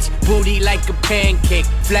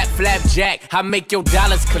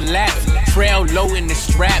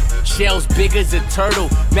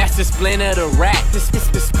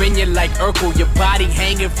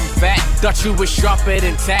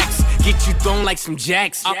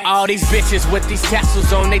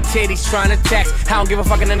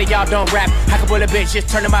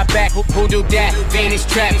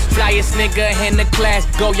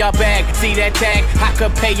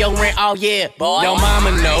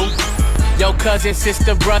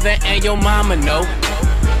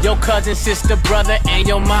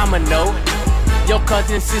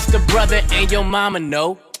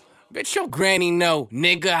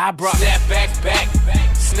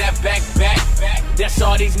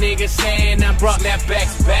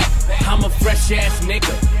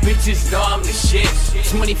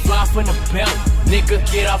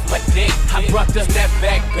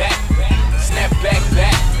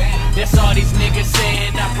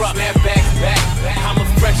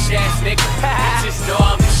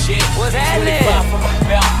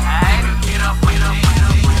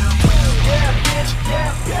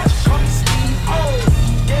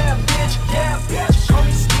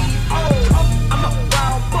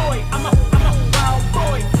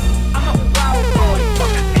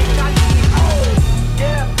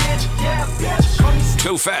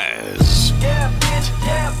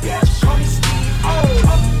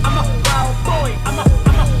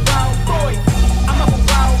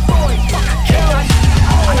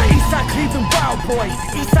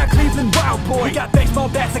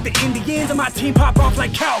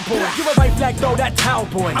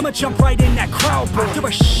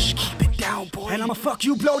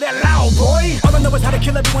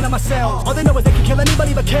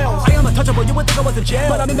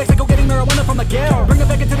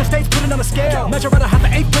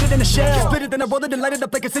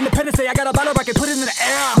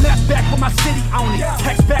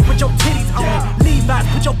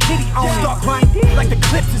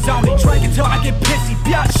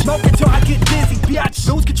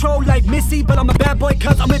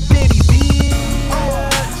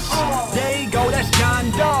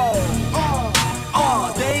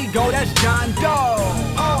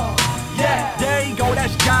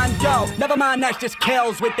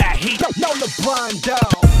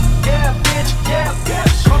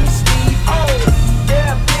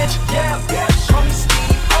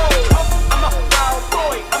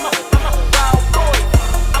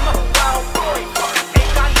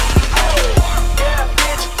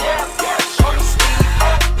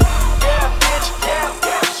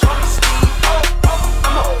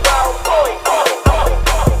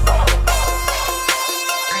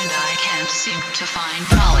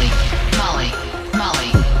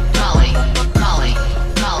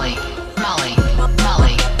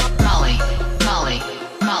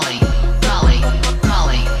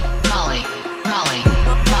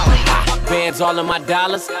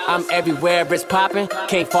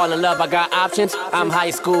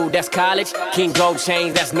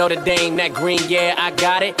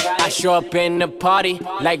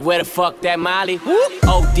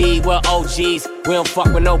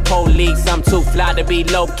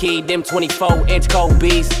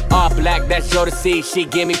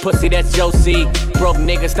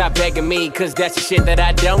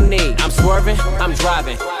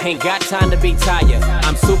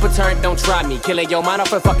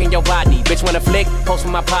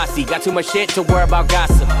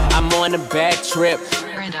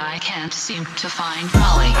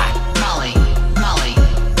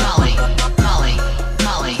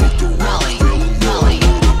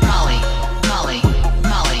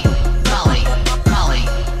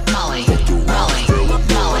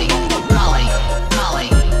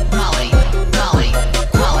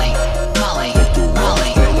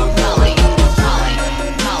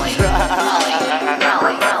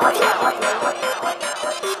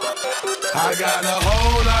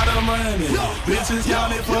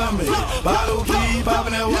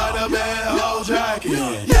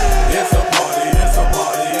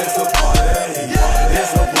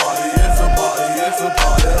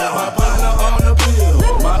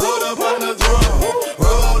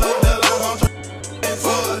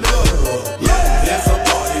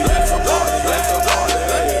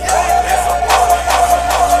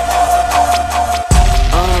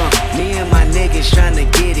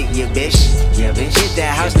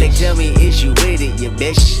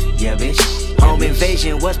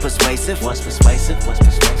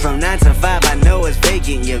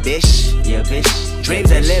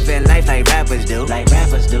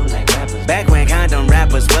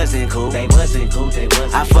rappers wasn't cool. They wasn't cool, they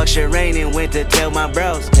wasn't. I fucked Shireen and went to tell my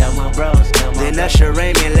bros. Then Usher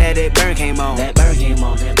Raymond Let It Burn came on. That burn came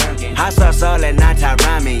on, that burn came on. Hot sauce all that night time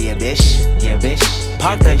rhyming, yeah bitch. Yeah bitch.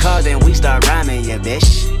 Park the car then we start rhyming, yeah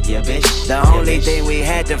bitch. Yeah bitch. The only thing we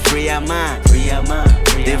had to free our mind. Free our mind.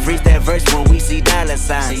 Then freeze that verse when we see dollar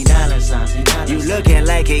signs. See dollar signs, see dollar signs. You looking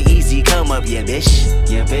like an easy come up, yeah bitch.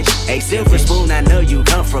 Yeah bitch. A silver spoon, I know you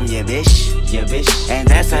come from, yeah bitch. Yeah bitch. And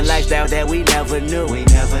that's a lifestyle that we never knew. We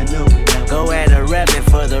never knew. Go at a rapping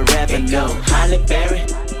for the revenue. Go Halle Berry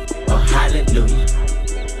or hallelujah.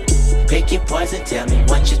 Pick your poison, tell me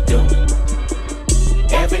what you doing.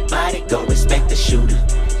 Everybody go respect the shooter,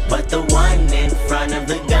 but the one in front of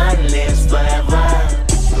the gun lives forever.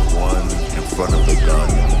 The one in front of the gun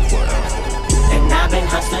forever. And I've been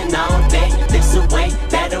hustling all day, this away,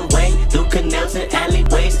 that away, through canals and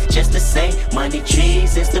alleyways, just to say, money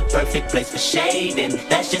trees is the perfect place for shade, and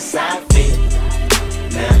that's just how I feel.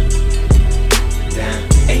 Nah,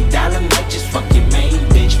 $8 might just fuck your main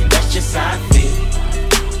bitch, that's just how I feel.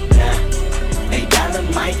 Nah,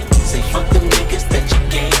 $8 might say fuck the niggas that you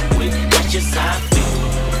came with, that's just how I feel.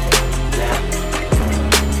 Nah,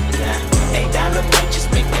 $8 might just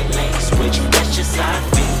make that lane switch, that's just how I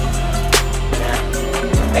feel.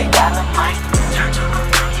 $8 might turn to a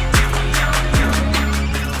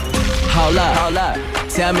Hold up,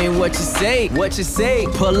 tell me what you say,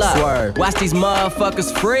 pull up, swerve. Watch these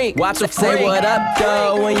motherfuckers freak, watch them say what up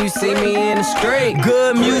though when you see me in the street.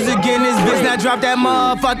 Good music in this bitch, now drop that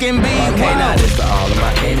motherfucking beat. Okay, now this to all of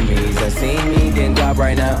my enemies that see me getting guap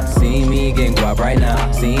right now. See me getting guap right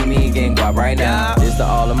now. See me getting guap right now. This to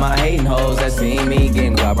all of my hating hoes that see me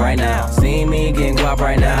getting guap right now. See me getting guap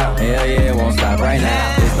right now. Hell yeah, it won't stop right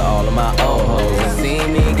now. This to all of my old hoes that see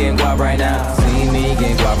me getting guap right now. See me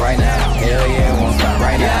getting guap right now. Hell yeah, it won't stop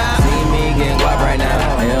right now. See me getting guap right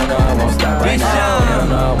now. Hell no, it won't stop right now. Hell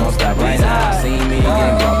no, it won't stop right now. See me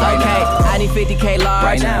getting guap right now. I need 50K large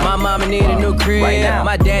right now. My mama need a new crib right now.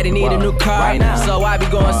 My daddy need a new car right now. So I be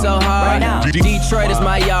going so hard right now. Detroit is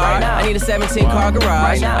my yard. I need a 17 car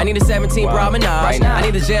garage. I need a 17 promenade. I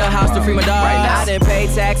need a jailhouse to free my dog. I done pay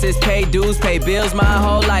taxes, pay dues, pay bills my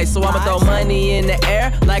whole life. So I'ma throw money in the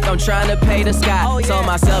air like I'm trying to pay the sky. Told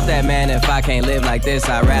myself that, man, if I can't live like this,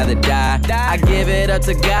 I'd rather die. I give it up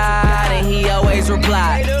to God and he always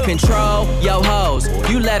reply. Control your hoes.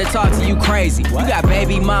 You let it talk to you crazy. You got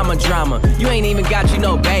baby mama drama. You ain't even got you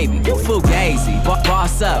no baby. You fugazi.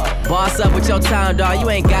 Boss up with your time, dawg. You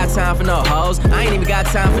ain't got time for no hoes. I ain't even got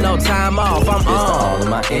time for no time off. I'm on. This to all of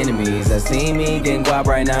my enemies that see me getting guap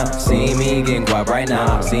right now. See me getting guap right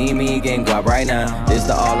now. See me getting guap right now. This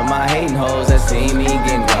to all of my hating hoes that see me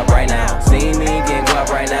getting guap right now. See me getting guap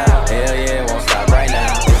right now. Hell yeah, it won't stop right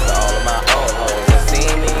now. This to all of my old hoes that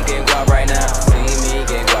see me getting guap right now. See me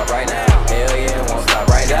getting guap right now. Hell yeah, it won't stop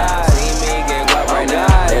right now. See me getting guap right now.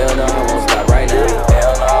 Hell no, it won't stop right now.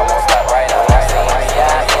 Hell no, it won't stop right now.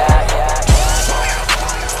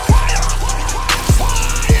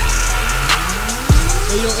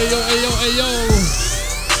 Ayo.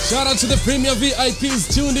 Shout out to the premium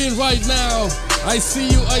VIPs tuned in right now. I see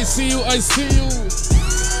you.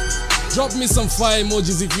 Drop me some fire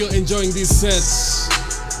emojis if you're enjoying this set.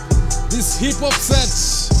 This hip-hop set.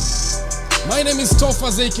 My name is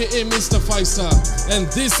Tophaz, aka Mr. 5-Star, and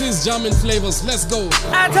this is Jammin Flavours. Let's go.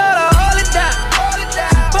 I told her hold it down.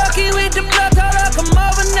 Fuck it with the blood, told her come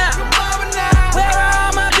over now. Where are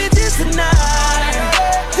all my bitches tonight?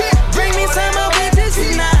 Bring me some more bitches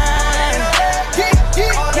tonight. Yeah,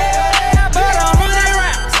 I bought 100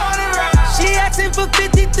 rounds. She asking for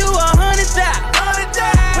 50 to 100,000.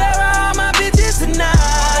 Where are all my bitches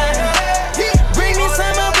tonight? Bring me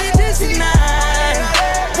some more bitches tonight.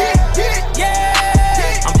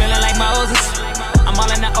 Yeah, I'm feeling like Moses. I'm all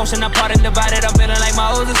in the ocean, apart and divided. I'm feeling like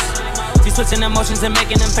Moses. She switching emotions and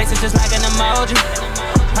making them faces just like an emoji.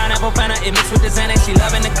 Pineapple Fanta, it mixed with the Xanax, she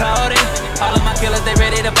loving the coding. All of my killers, they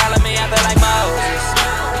ready to follow me, I feel like Moses.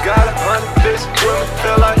 Got 100 bitches, women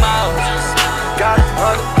feel like Moses. Got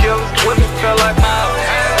 100 killers, women feel like Moses.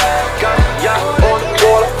 Got a yacht on the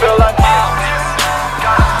water, feel like Moses.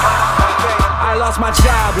 I lost my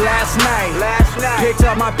job last night. Picked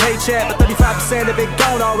up my paycheck, but 35% of it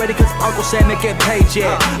gone already, cause Uncle said to get paid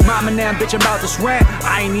yet. Mom and them bitching about this rent,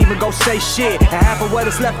 I ain't even go say shit. And half of what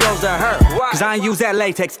is left goes to her, cause I ain't use that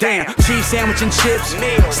latex, damn. Cheese sandwich and chips,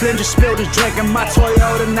 Slim just spilled his drink in my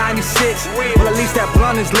Toyota 96. Well, at least that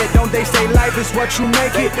blunt is lit, don't they say life is what you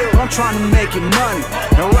make it? I'm trying to make it money,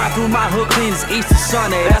 and ride through my hood clean as Easter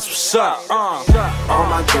Sunday, that's what's up. All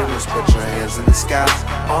my dreamers, put your hands in the sky.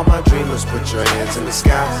 All my dreamers, put your hands in the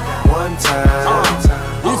sky. One time.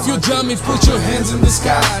 If you jamming, put your hands in the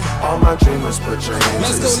sky. All my dreamers, put your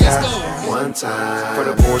hands in the sky. Let's go. One time for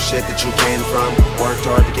the bullshit that you came from, worked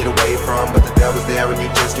hard to get away from, but the devil's there and you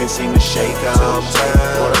just can't seem to shake them.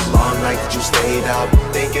 For the long night that you stayed up,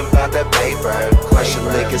 thinking about that paper, crushing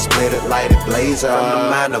liquor, split it, light it, blaze up. From the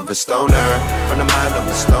mind of a stoner, from the mind of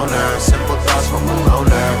a stoner, simple thoughts from a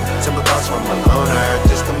loner, simple thoughts from a loner,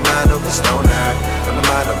 just the mind of a stoner, from the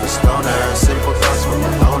mind of a stoner, simple thoughts from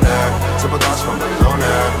a loner, simple thoughts from a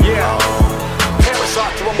loner. Yeah. Parents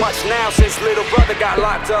talk to him much now since little brother got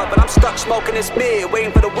locked up, and I'm stuck smoking this mid,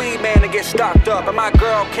 waiting for the weed man to get stocked up, and my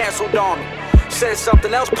girl canceled on me. Said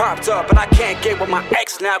something else popped up, and I can't get with my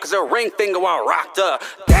ex now cause her ring finger all rocked up.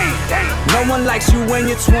 Dang, dang. No one likes you when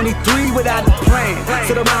you're 23 without a plan.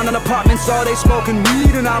 Sit around in apartments all day smoking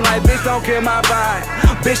weed, and I'm like, bitch, don't kill my vibe.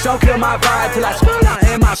 Bitch, don't kill my vibe. Till I spill out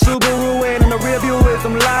in my Subaru, and in the rear view is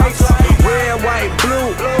some lights. Red, white,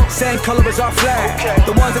 blue, same color as our flag.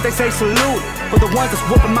 The ones that they say salute, but the ones that's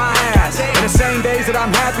whooping my ass. And the same days that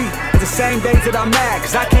I'm happy, and the same days that I'm mad,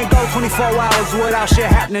 cause I can't go 24 hours without shit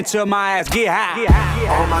happening to my ass. Get high.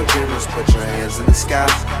 All my dreamers, put your hands in the sky.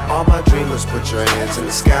 All my dreamers, put your hands in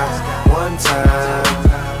the sky. One time.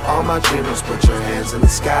 All my dreamers, put your hands in the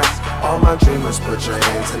sky. All my dreamers, put your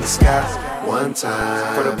hands in the sky. One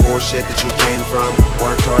time. For the bullshit that you came from,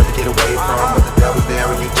 worked hard to get away from, but the devil's there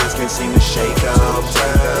and you just can't seem to shake them.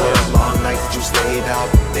 Long night that you stayed up,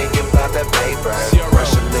 thinking about that paper,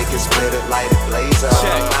 Russian liquor, split it, light it, blaze up.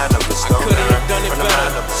 From the mind of a stoner, from the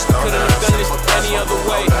mind of a stoner, simple thoughts from a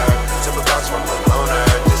loner, simple thoughts from a loner,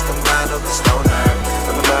 just the mind of a stoner,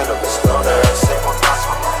 from the mind of a stoner, simple thoughts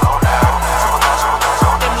from a loner, simple thoughts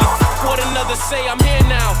from a loner. What another say, I'm here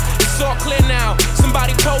now, it's all clear now.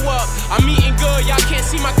 Somebody pull up, I'm eating good, y'all can't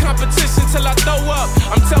see my competition till I throw up.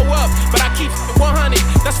 I'm toe up, but I keep 100,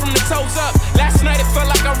 that's from the toes up. Last night it felt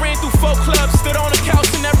like I ran through 4 clubs, stood on a couch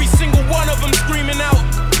and every single one of them screaming out,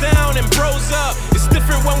 down and bros up. It's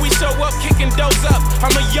different when we show up, kicking doors up.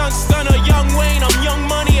 I'm a young stunner, young Wayne, I'm young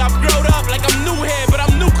money, I've grown up like I'm new here, but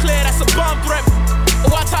I'm nuclear, that's a bomb threat.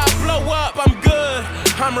 Watch how I blow up, I'm good.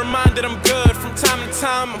 I'm reminded I'm good. From time to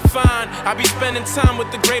time, I'm fine. I be spending time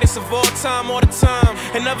with the greatest of all time, all the time.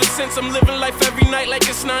 And ever since, I'm living life every night like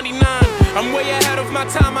it's 99. I'm way ahead of my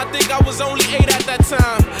time. I think I was only 8 at that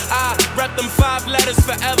time. I rep them 5 letters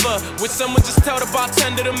forever. Would someone just tell the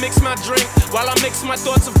bartender to mix my drink while I mix my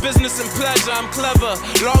thoughts of business and pleasure? I'm clever,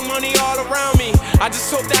 long money all around me. I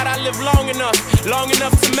just hope that I live long enough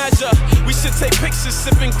to measure. We should take pictures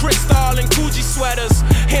sipping Cristal and Coogee sweaters.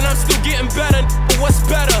 And I'm still getting better, what's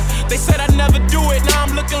better? They said I'd never do it, now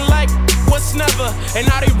I'm looking like what's never. And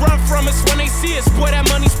now they run from us when they see us, boy that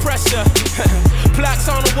money's pressure. Plaques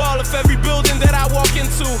on the wall of every building that I walk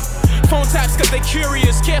into. Phone taps cause they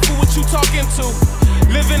curious, careful what you talking to.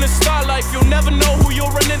 Living a star life, you'll never know who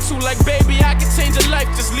you'll run into. Like baby, I can change your life,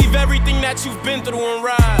 just leave everything that you've been through and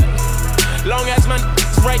ride. Long as my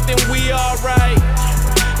right, then we alright.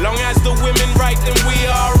 Long as the women right, then we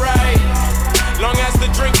alright. Long as the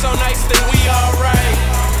drinks are nice, then we alright.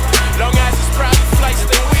 Long as it's private flights,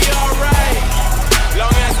 then we alright. Long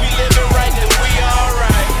as we living right, then we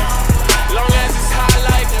alright. Long as it's high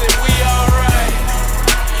life, then we alright.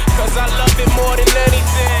 Cause I love it more than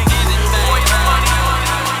anything.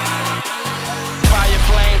 Fire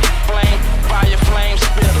flame, flame, fire flame,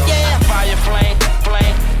 spitter. Yeah. Fire flame,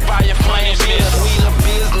 flame, fire flame, spitter. We the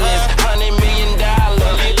business, $100 million.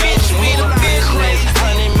 Bitch, we the business,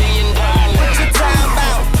 $100 million. What you talking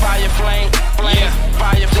about? Fire flame, flame,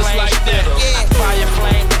 fire flame, like spitter. Yeah. Fire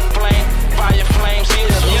flame, flame, fire flame,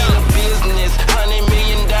 spitter. We the business, $100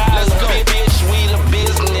 million. Bitch, we the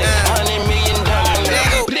business, $100 million.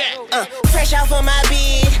 Fresh off of my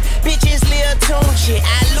bed, bitches Lil Tunechi,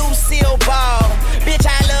 I Lucille Ball, bitch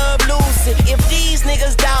I love Lucy. If these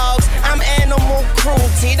niggas dogs, I'm animal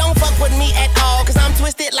cruelty. Don't fuck with me at all, cause I'm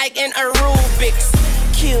twisted like an Rubik's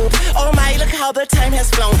Cube. Oh my, look how the time has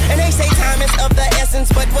flown. And they say time is of the essence,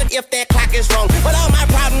 but what if that clock is wrong? But all my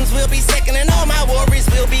problems will be second and all my worries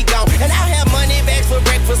will be gone. And I'll have money bags for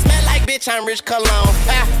breakfast, smell like bitch I'm Rich Cologne.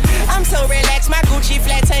 I'm so relaxed, my Gucci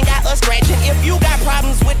flats ain't got a scratch. And if you got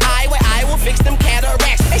problems with well, I will fix them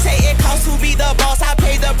cataracts. They say it costs to be the boss, I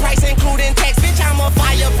pay the price including tax. Bitch, I'm a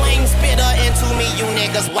fire flame spitter, and to me you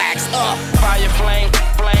niggas wax up. Fire flame,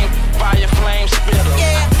 flame, fire flame, spitter.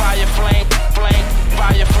 Yeah. Fire flame, flame,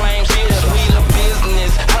 fire flame, spitter. We the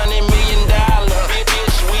business, $100 million.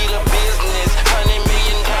 Bitch, we the business, $100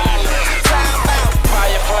 million.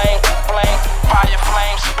 Fire flame, flame, fire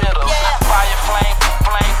flame, spitter. Yeah. Fire flame,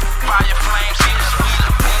 flame, fire flame, spitter. We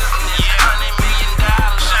the business, $100 million.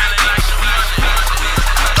 Shining like we the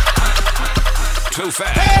business.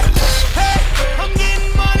 Tophaz. Hey, I'm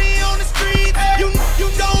getting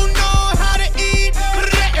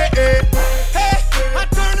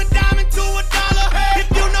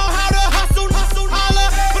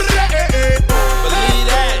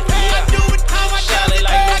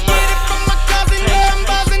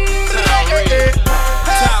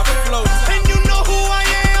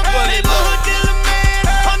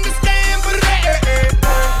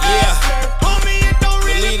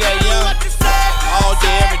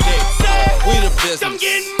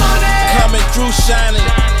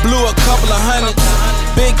 100.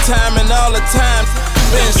 Big time and all the time,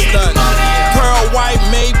 been stunned. Pearl white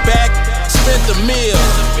made back, spent the meal.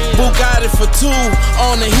 Bugatti for 2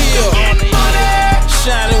 on the hill.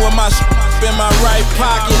 Shining with my in my right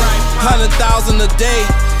pocket. 100,000 a day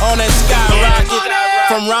on that skyrocket.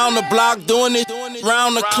 From round the block, doing it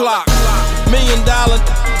round the clock. $1 million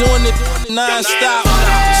doing it non-stop.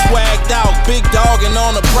 Swagged out, big dogging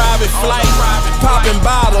on a private flight. Popping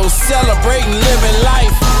bottles, celebrating, living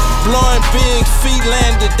life. Blowing big feet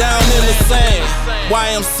landed down in the sand.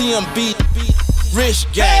 YMCMB, rich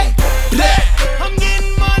gang. I'm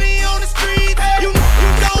getting money on the street. You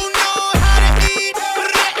don't know how to eat.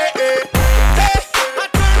 I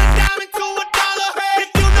turn a dime into $1. If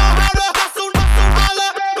you know how to hustle, holla.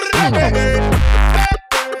 I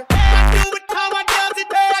do it how I does it.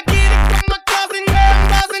 I get it from my cousin.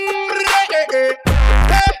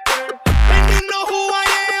 And you know who I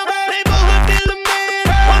am. Neighborhood dealer man.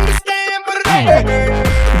 Understand?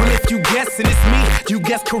 Well, if you guessing it's me, you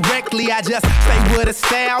guess correctly. I just stay with a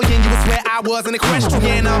stallion. You would swear I was an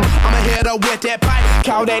equestrian. I'm a hitter with that pipe.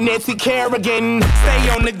 Call that Nancy Kerrigan. Stay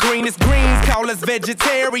on the greenest greens. Call us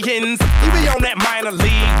vegetarians. You be on that minor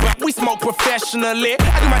league, but we smoke professionally.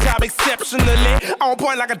 I do my job exceptionally. On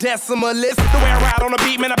point like a decimalist. The way I ride on the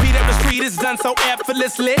beat, man, I beat up the street. It's done so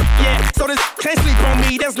effortlessly. Yeah, so this can't sleep on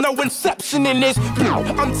me. There's no inception in this.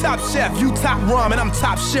 I'm top chef, you top rum, and I'm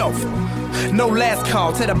top shelf. No last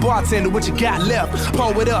call, tell the bartender what you got left.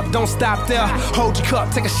 Pour it up, don't stop there. Hold your cup,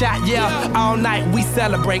 take a shot, yeah. All night we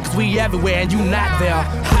celebrate, cause we everywhere and you not there.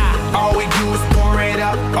 Ha. All we do is pour it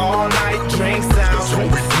up, all night, drink sounds. That's all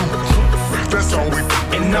we do, that's all we do.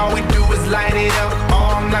 And all we do is light it up,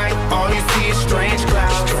 all night. All you see is strange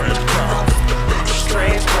clouds.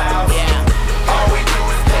 Strange clouds, yeah. All we do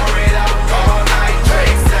is pour it up, all night,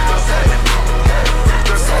 drink sounds.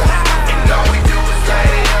 And all we do is light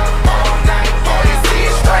it up.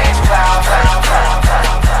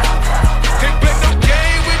 Can't play no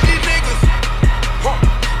game with these niggas.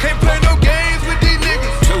 Can't play no games with these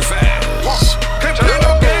niggas. Tophaz. Can't play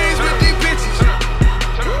no games with these bitches.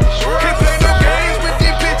 Can't play no games with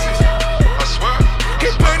these bitches. I swear.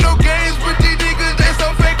 Can't play no games with these niggas. They so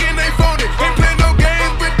fake and they phony. Can't play no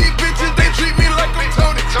games with these bitches. They treat me like I'm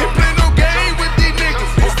Tony. Can't play no game with these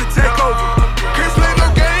niggas. It's the takeover. Can't play no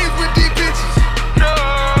games with these bitches.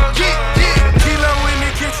 Kilo in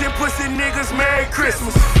the kitchen, pussy niggas, Merry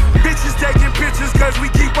Christmas. Bitches taking pictures cause we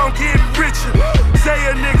keep on getting richer. Say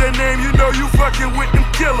a nigga name, you know you fucking with them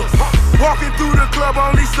killers. Walking through the club,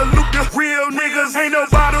 only salute the real niggas. Ain't no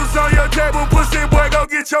bottles on your table, pussy boy, go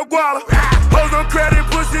get your guala. Hoes on credit,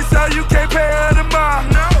 pussy, so you can't pay her the mile.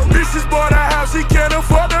 Bitches bought a house, she can't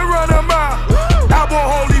afford to run a mile. I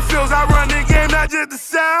bought Holyfields, I run the game, not just the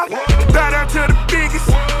South. Bow down to the biggest,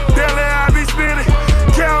 daily I be spinning.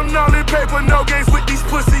 Counting all the paper, no games with these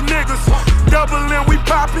pussy niggas. Doubling, we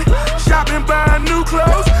poppin', shopping, buying new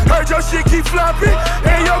clothes. Heard your shit keep flopping,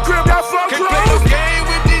 and your crib got fuck Can't play no clothes. game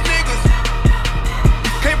with these niggas.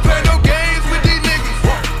 Can't play no games with these niggas.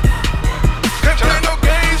 Can't play no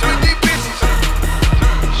games with these bitches.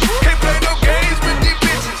 Can't play no games with these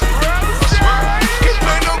bitches. Can't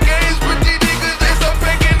play no games with these niggas. They so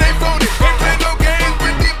fake and they phony. Can't play no games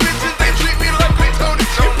with these bitches. They treat me like I'm Tony.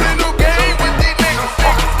 Can't play no game with these niggas.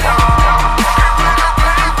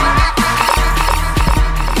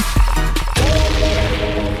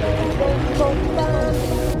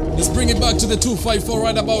 Let's bring it back to the 254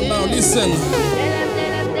 right about now. Listen.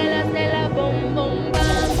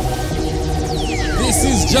 This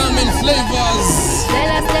is Jammin Flavours.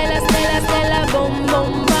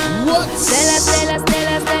 What?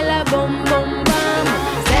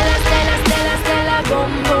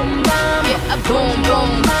 Yeah, a boom,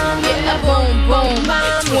 boom, yeah, a boom, boom.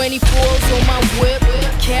 24s on my whip,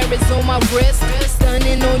 carrots on my wrist.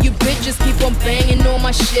 Stunning on you bitches, keep on banging on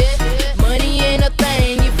my shit. Money ain't a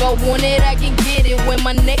thing, if I want it, I can get it. When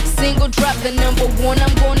my next single drop, the #1,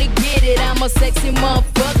 I'm gonna get it. I'm a sexy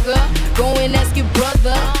motherfucker, go and ask your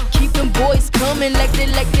brother. Keep them boys coming like they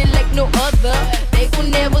like no other. They gon'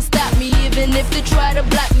 never stop me, even if they try to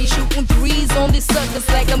block me. Shooting threes on these suckers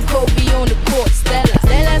like I'm Kobe on the court. Stella,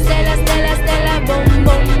 Stella, Stella, Stella, Stella, boom,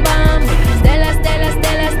 boom, bam. Stella, Stella,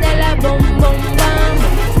 Stella, Stella, boom, boom, bam.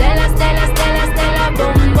 Stella, Stella, Stella, Stella,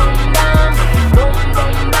 boom, boom, bam. Boom,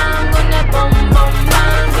 boom, bam, gonna boom, boom,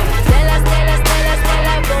 bam. Stella, Stella, Stella,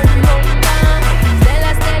 Stella, boom, boom, bam.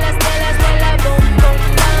 Stella, Stella, Stella, Stella, boom, boom,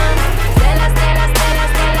 bam. Stella, Stella, Stella,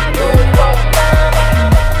 Stella, boom, boom, bam.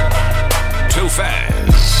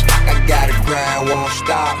 Tophaz. I gotta grind, won't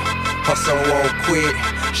stop. Hustle, won't quit.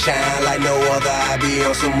 Shine like no other. I be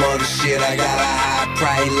on some other shit. I got a high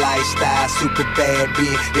price lifestyle, super bad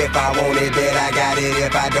bitch. If I want it, bet I got it.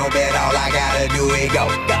 If I don't bet, all I gotta do is go.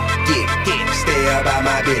 Get, stay about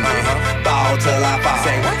my business. Ball till I fall,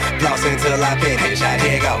 floss until I finish. I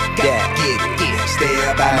did go. Get, stay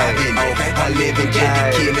about my business. I live in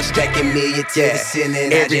Jenny, killing, stacking million to the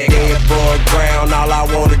ceiling. Every day above ground, all I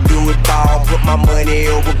wanna do is ball. Put my money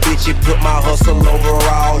over bitches, put my hustle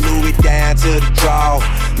overall. Louis down to the draw.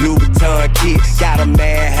 Louis Vuitton kit, got a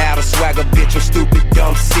mad hat, a swagger bitch, I'm stupid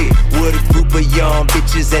dumb sick. With a group of young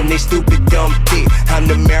bitches and they stupid dumb thick. I'm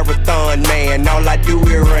the marathon man, all I do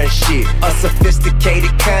is run shit. A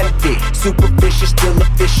sophisticated convict, superficial, still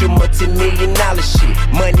official, multi-million-dollar shit.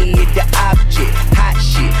 Money is the object, hot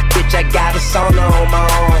shit. Bitch, I got a sauna on my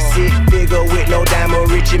arm, sick figure with no diamond,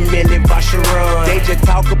 rich and million Vacheron. They just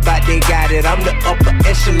talk about they got it, I'm the upper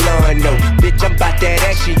echelon. No, bitch, I'm about that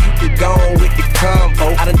action, you could go on with the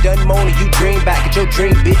convo. I done more than you dream back at your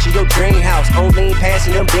dream bitch in your dream house. On lean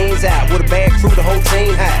passing them beans out with a bad crew, the whole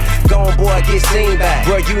team high. Gone boy, get seen by.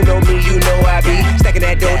 Bro, you know me, you know I be stacking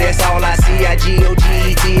that dough, that's all I see.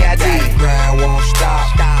 I-G-O-G-E-T-I-D. Grind won't stop,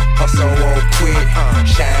 hustle won't quit.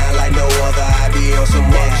 Shine like no other, I be on some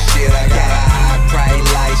other shit. I got a high price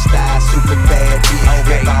lifestyle, super bad bitch.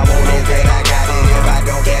 If I want it, then I got it. If I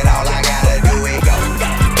don't get all I gotta do is go.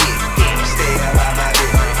 Stay about my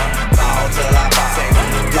business. Ball till I fall,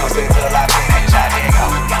 lost until I finish. I did go.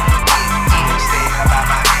 Stay about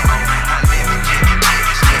my business. I live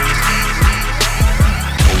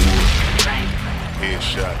in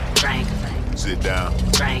Headshot. Sit down.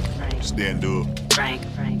 Stand up.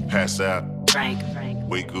 Pass out.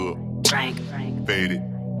 Wake up. Fade it.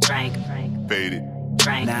 Fade it.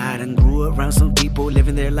 Nah, I done grew around some people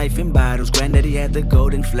living their life in bottles. Granddaddy had the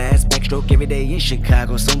golden flask, backstroke every day in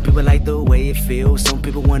Chicago. Some people like the way it feels, some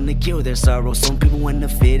people wanna kill their sorrow. Some people wanna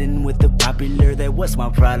fit in with the popular, that was my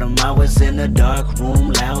problem. I was in a dark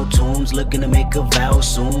room, loud tunes, looking to make a vow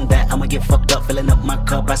soon that I'ma get fucked up, filling up my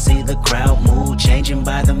cup. I see the crowd mood changing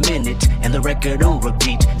by the minute, and the record on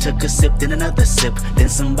repeat. Took a sip, then another sip, then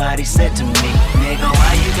somebody said to me, nigga,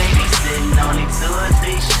 why you babysitting? Only 2 or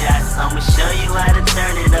 3 shots, I'ma show you how to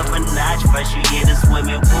turn it up a notch. First you get a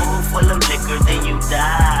swimming pool full of liquor, then you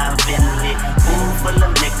dive in it. Pool full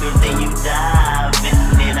of liquor, then you dive in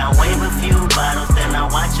it. I wave a few bottles, then I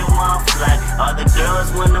watch them all fly. All the girls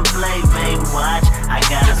wanna play, babe, watch. I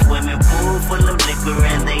got a swimming pool full of liquor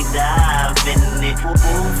and they dive in it. Pool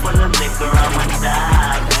full of liquor, I'ma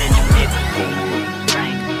dive in it.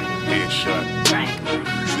 Drink. Headshot. Drink.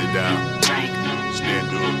 Sit down. Drink. Stand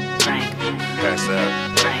up. Drink. Pass out.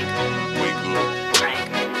 Drink. Wake up. Drink.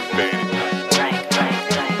 Fade it. Drink.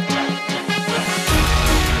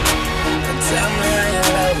 Tell me how you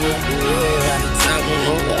love me. Tell me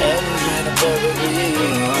who the hell is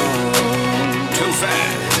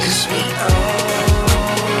Tophaz.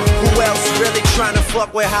 Who else really tryna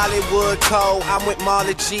fuck with Hollywood Cole? I'm with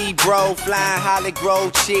Marley G, bro, flying Holly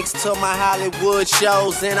Grove chicks to my Hollywood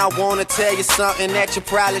shows. And I wanna tell you something that you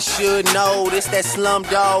probably should know. This that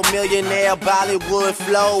Slumdog Millionaire Bollywood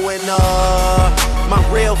flow. And my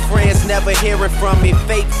real friends never hearing from me.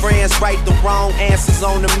 Fake friends write the wrong answers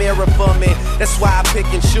on the mirror for me. That's why I pick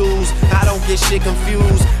and choose, I don't get shit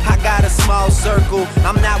confused. I got a small circle,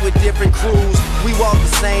 I'm not with different crews. We walk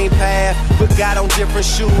the same path, but got on different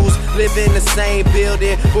shoes. Live in the same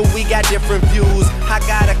building, but we got different views. I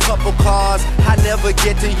got a couple cars I never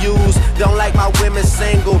get to use. Don't like my women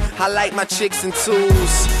single, I like my chicks in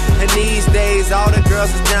twos. And these days all the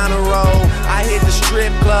girls is down the road. I hit the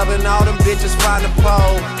strip club and all them bitches find a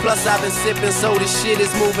pole. Plus I've been sipping, so this shit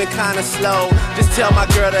is moving kinda slow. Just tell my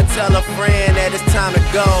girl to tell a friend that it's time to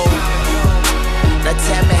go. Now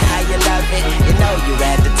tell me how you love it. You know you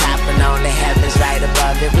at the top and only heaven's right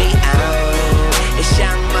above it. We own. It's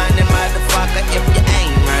Young Money, motherfucker. If you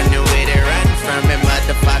ain't running with it, run from it,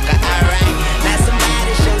 motherfucker. Alright. Now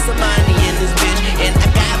somebody show some money in this bitch. And I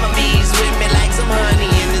got my bees with me like some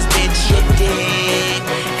honey in this bitch. You dig?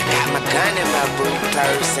 I got my gun in my boot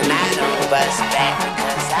purse and I don't bust back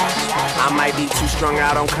because I shot. I might be too strung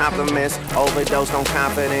out on compliments, overdosed on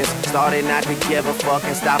confidence. Started not to give a fuck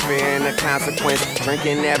and stop fearing the consequence.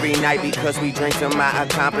 Drinking every night because we drink to my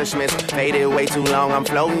accomplishments. Faded way too long, I'm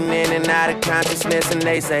floating in and out of consciousness. And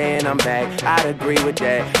they saying I'm back, I'd agree with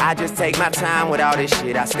that. I just take my time with all this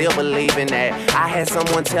shit, I still believe in that. I had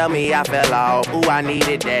someone tell me I fell off, ooh, I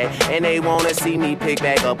needed that. And they wanna see me pick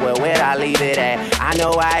back up, well, where'd I leave it at? I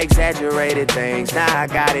know I exaggerated things, now I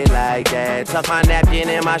got it like that. Tuck my napkin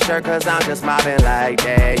in my shirt cause I'm just mobbing like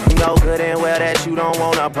that. You know good and well that you don't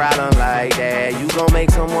want a problem like that. You gon'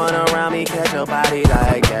 make someone around me catch a body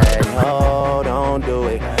like that. No, don't do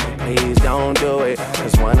it. please don't do it.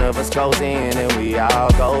 Cause one of us goes in and we all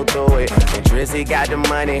go through it. And Drizzy got the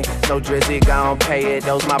money, so Drizzy gon' pay it.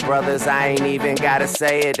 Those my brothers, I ain't even gotta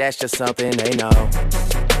say it. That's just something they know.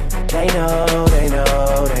 They know, they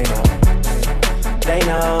know, they know. They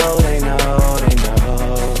know, they know, they know.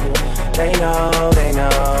 They know, they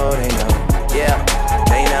know, they know. Yeah,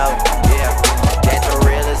 they know, yeah. That the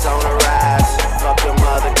real is on the rise. Fuck them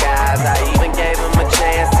other guys. I even gave them a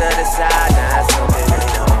chance to decide. Now that's something they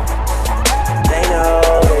know. They know,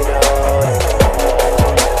 they know, they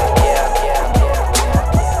know. Yeah,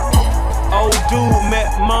 yeah. Old dude met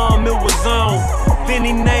mom, it was on. Then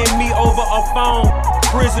he named me over a phone.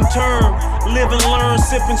 Prison term, live and learn,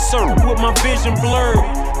 sip and serve with my vision blurred.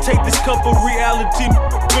 Take this cup of reality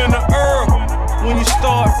in the herb. When you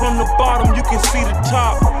start from the bottom, you can see the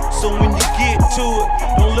top. So when you get to it,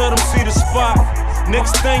 don't let them see the spot.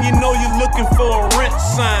 Next thing you know, you're looking for a rent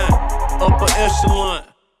sign. Upper echelon,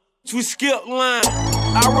 we skip line.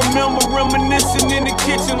 I remember reminiscing in the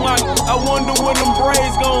kitchen like, I wonder when them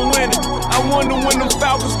Braves gon' win it. I wonder when them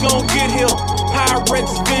Falcons gon' get here. Pyrex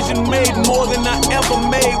vision made more than I ever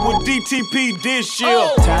made with DTP this year.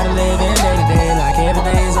 Tired of living day to day like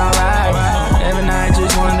everything's alright. Every night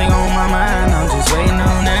just one thing on my mind. I'm just waiting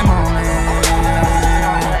on that moment.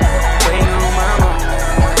 Waiting on my moment.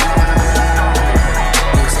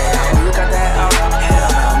 You say I look at that, oh hell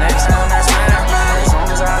no. Next time that's mine. As long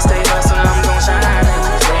as I stay hustling, I'm gon' shine.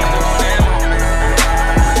 Just waiting on that moment.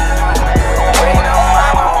 Waiting on my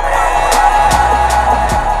moment.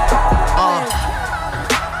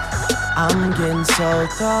 I'm getting so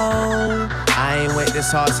cold. I ain't wait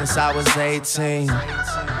this hard since I was 18.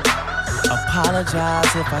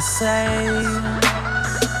 Apologize if I say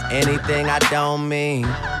anything I don't mean.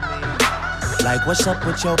 Like, what's up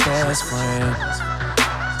with your best friend?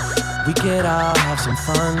 We could all have some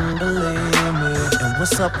fun, believe me. And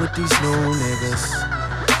what's up with these new niggas?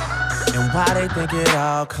 And why they think it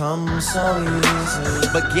all comes so easy?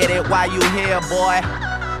 But get it while you here, boy.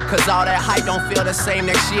 Cause all that hype don't feel the same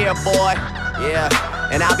next year, boy. Yeah.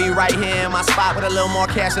 And I'll be right here in my spot with a little more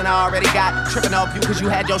cash than I already got. Tripping off you cause you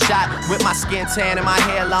had your shot. With my skin tan and my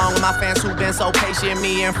hair long. And my fans who been so patient.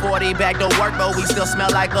 Me and 40 back to work, but we still smell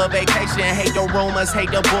like a vacation. Hate the rumors,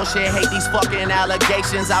 hate the bullshit, hate these fucking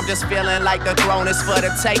allegations. I'm just feeling like the throne is for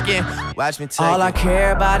the taking. Watch me take all I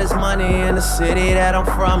care about is money in the city that I'm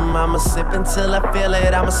from. I'ma sip until I feel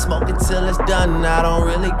it, I'ma smoke until it's done. I don't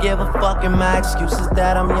really give a fuck, and my excuse is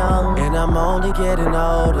that I'm young. And I'm only getting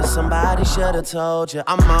older, somebody should've told you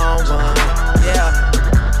I'm on one, yeah.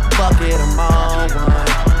 Fuck it, I'm on one.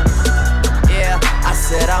 Yeah, I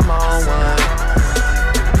said I'm on one.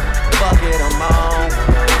 Fuck it, I'm on one.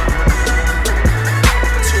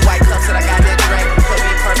 2 white cups that I got that drink. Could be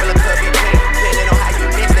purple or could be pink, depending on how you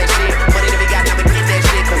mix that shit. Money that we got, never get that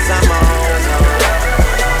shit, cause I'm on one.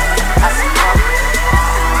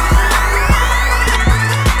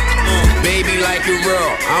 Baby like a raw,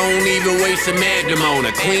 I don't even waste a magnum on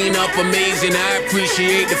her. Clean up amazing, I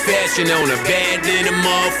appreciate the fashion on her. Bad than a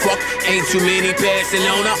motherfucker, ain't too many passing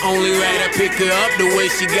on her. Only right I pick her up the way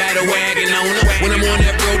she got a wagon on her. When I'm on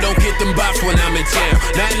that road, don't get them bops when I'm in town.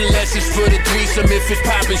 Not unless it's for the threesome, if it's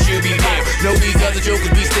poppin', she'll be down. Know these other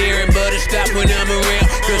jokers be staring, but it stop when I'm around.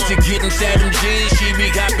 Cause to get inside them jeans, she be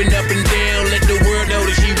hopping up and down. Let the world know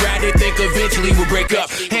that she ride, they think eventually we'll break up.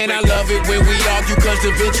 And I love it when we argue, cause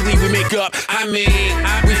eventually we make up. I mean,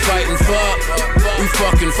 we fight and fuck, we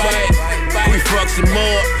fucking fight, we fuck some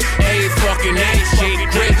more. Hey, fucking night, shake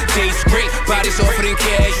great, taste great, body softer than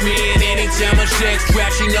cashmere. And anytime a sex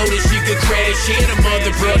drop, she know that she could crash. Yeah, them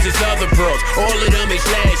other bros is other bros, all of them is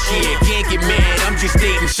last year. Can't get mad, I'm just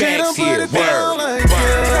stating facts here. Word.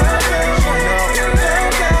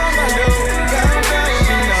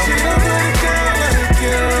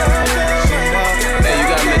 Hey, you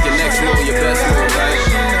gotta make your next move your best move, right?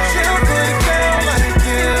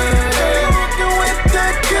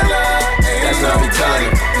 That's what I be telling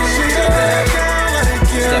you.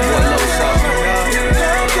 Step boy low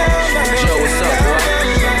Joe, what's up, boy?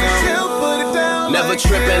 Never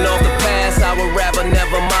tripping off the past, I would rather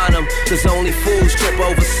never mind them. Cause only fools trip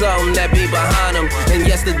over something that be behind them. And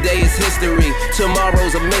yesterday is history,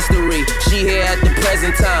 tomorrow's a mystery. She here at the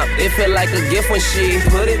present time, it feel like a gift when she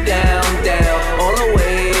put it down, down, all the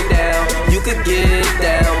way down. You could get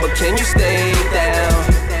down, but can you stay down?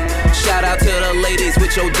 Shout out to the ladies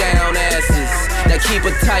with your down asses that keep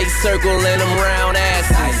a tight circle in them round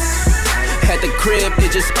asses. At the crib,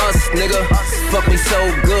 it's just us, nigga. Fuck me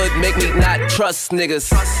so good, make me not trust niggas.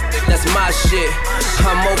 That's my shit,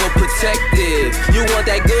 I'm overprotective. You want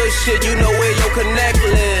that good shit, you know where your connect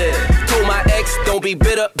live. Told my ex, don't be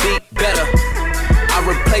bitter, be better. I I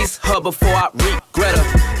replace her before I regret her.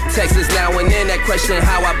 Texts now and then that question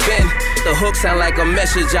how I been. The hook sound like a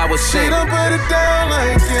message I was sent. She done put it down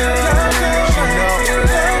like you. She know.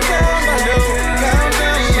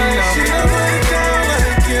 She done put it down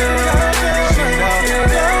like you. She know.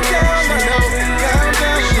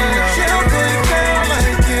 She done put it down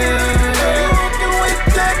like you. Walking with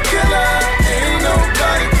that killer, ain't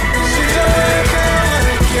nobody. She done put it down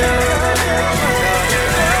like you.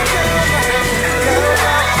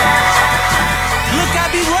 Look, I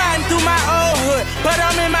be riding through my old hood, but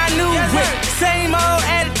I'm in my new whip. Same old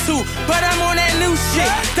attitude, but I'm on that new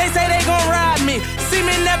shit. They say they gon' ride me, see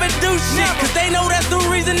me never do shit, cause they know that's the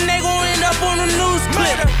reason they gon' end up on the news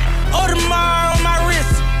clip. Audemars on my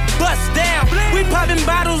wrist, bust down. We popping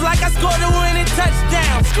bottles like I scored a winning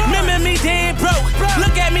touchdown. Remember me dead broke,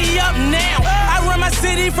 look at me up now. I run my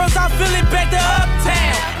city from South Philly back to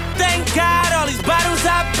Uptown. Thank God, all these bottles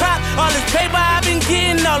I pop, all this paper I've been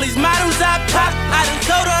getting, all these models I pop. I done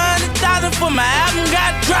sold 100,000 for my album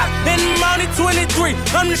got dropped. And I'm only 23,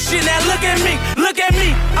 I'm the shit, now look at me, look at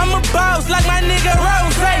me. I'm a boss like my nigga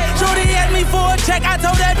Rose. Shorty asked me for a check, I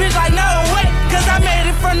told that bitch like no way, cause I made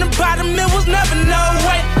it from the bottom, it was never no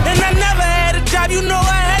way. And I never had a job, you know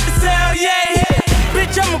I had to sell, yeah.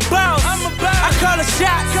 Bitch, I'm a boss, I call a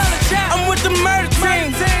shot. I'm with the murder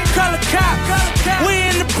team, call a cop. We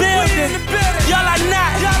in the building, y'all are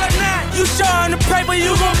not. You showing the paper,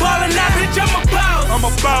 you gon' ball or not. Bitch, I'm a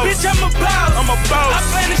boss, bitch, I'm a boss. I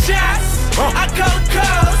play the shots, I call the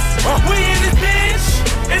calls. We in this bitch,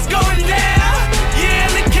 it's going down. Yeah,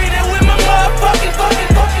 in the kingdom with my motherfucking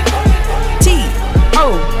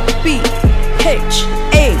T-O-B-H-A-Z,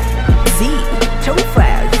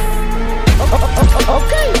 Tophaz.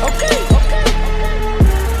 Okay.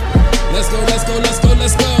 Let's go.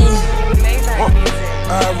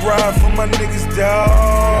 I ride for my niggas,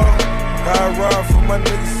 dawg. I ride for my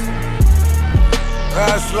niggas.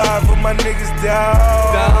 I slide for my niggas,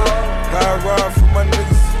 dawg. I ride for my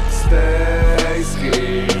niggas. Stay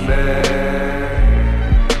scheming.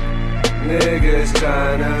 Niggas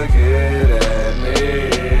tryna get at me.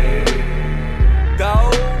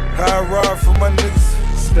 Dawg. I ride for my niggas.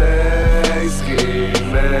 Stay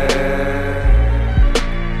scheming.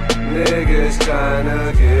 Niggas tryna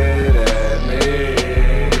get at me.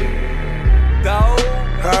 Dawg.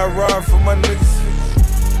 I ride for my niggas.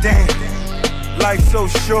 Damn, life's so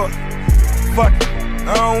short. Fuck it,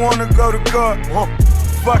 I don't wanna go to court.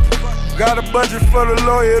 Fuck it, got a budget for the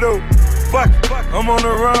lawyer though. Fuck it, I'm on the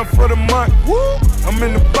run for the month. I'm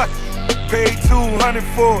in the bucket, paid 200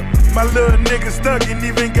 for it. My little nigga stuck and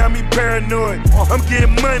even got me paranoid. I'm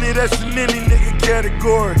getting money, that's in any nigga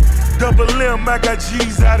category. Double M, I got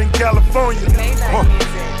G's out in California.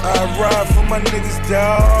 I ride for my niggas,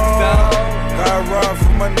 dawg. I ride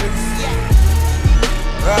for my niggas.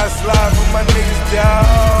 I slide for my niggas, dawg.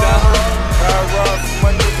 I ride for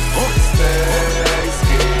my niggas. Stay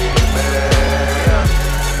scheming.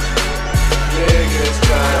 Niggas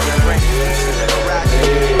tryna get at me.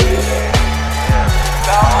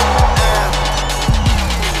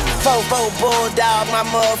 Fofo bulldog, my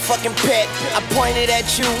motherfucking pet. I pointed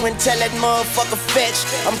at you and tell that motherfucker fetch.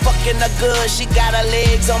 I'm fucking her good, she got her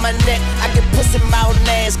legs on my neck. I get pussy mouth and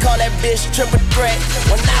ass, call that bitch triple threat.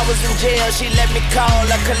 When I was in jail, she let me call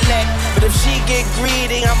her collect. But if she get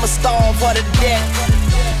greedy, I'ma starve her to death.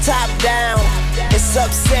 Top down, it's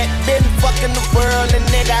upset. Been fucking the world and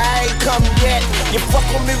nigga, I ain't come yet. You fuck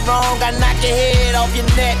with me wrong, I knock your head off your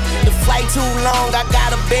neck. The flight too long, I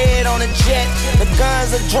got a bed on a jet. The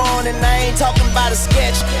guns are drawn and I ain't talking about a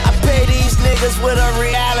sketch. I pay these niggas with a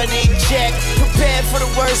reality check. Prepared for the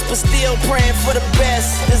worst, but still praying for the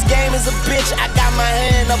best. This game is a bitch, I got my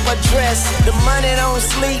hand up her dress. The money don't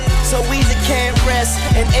sleep, so easy can't rest.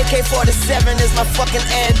 And AK-47 is my fucking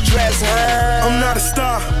address, huh? I'm not a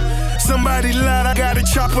star. Somebody lied, I got a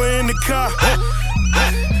chopper in the car.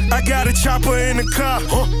 I got a chopper in the car.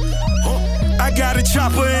 I got a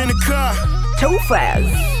chopper in the car. Tophaz.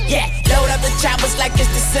 Yeah, load up the choppers like it's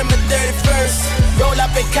December 31st. Roll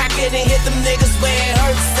up and cock it and hit them niggas where it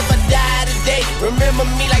hurts. If I die today, remember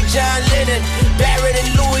me like John Lennon. Barrett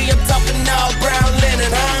and Louis, I'm talking all brown linen,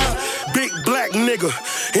 huh? Big black nigga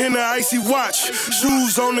in an icy watch.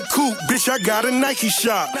 Shoes on the coupe, bitch, I got a Nike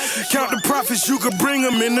shop. Count the profits, you could bring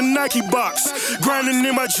them in the Nike box. Grinding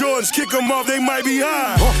in my Jordans, kick them off, they might be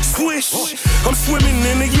high. Swish, I'm swimming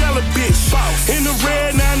in the yellow bitch. In the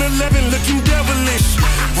red 911 looking devilish.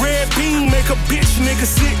 Red beam make a bitch nigga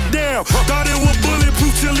sit down. Thought it was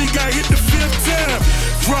bulletproof till he got hit the 5th time.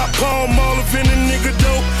 Drop palm all up in a nigga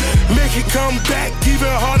dope. Make it come back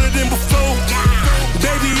even harder than before.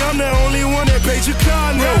 Baby, I'm the only one that paid your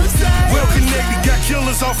car note. Well connected, got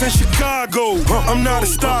killers off in Chicago. I'm not a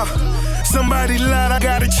star. Somebody lied, I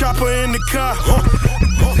got a chopper in the car.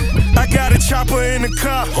 I got a chopper in the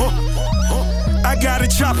car. I got a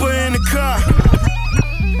chopper in the car.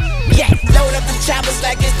 Yeah, load up the choppers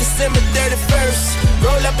like it's December 31st.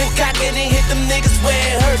 Roll up and cock it and hit them niggas where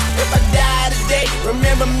it hurts. If I die today,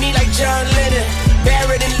 remember me like John Lennon.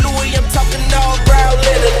 Barrett and Louis, I'm talking all brown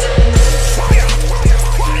linen.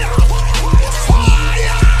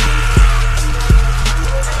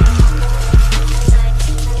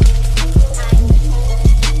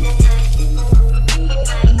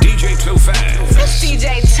 DJ Tophaz. It's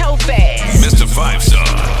DJ Tophaz. Mr. 5-Star.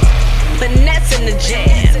 Finesse in the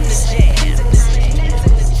jams.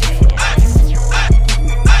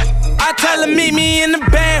 I tell her meet me in the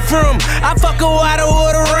bathroom. I fuck her water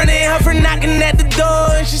water running her for knocking at the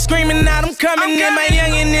door. And she screaming out, I'm coming in my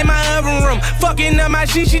youngin' in my oven room. Fucking up my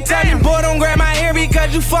shit, she tell me, boy, don't grab my hair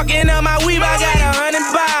because you fucking up my weave. I got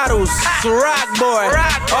 100 bottles, it's a rock boy.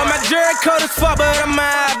 All my jewelry coat is fuck, but I'm a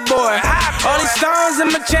hot boy. All these stones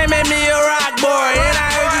in my chain made me a rock boy. And I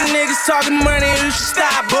heard you niggas talking money, you should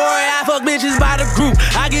stop, boy. I fuck bitches by the group,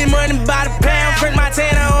 I get money by the pound. Print my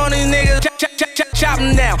tanner on these niggas, chop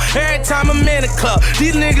them down. Every time I'm in the club,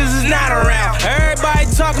 these niggas is not around. Everybody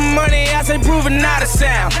talking money, I say proving not a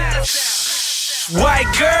sound. White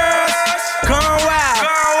girls, gone wild.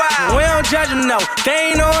 We don't judge them, no,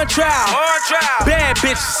 they ain't on trial. Bad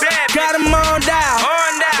bitches, got them on dial.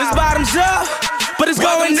 This bottom's up, but it's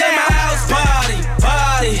going down. Welcome to my house party,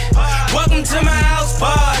 party. Welcome to my house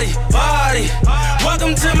party, party.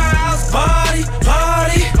 Welcome to my house party,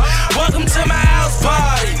 party. Welcome to my house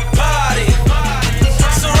party, party.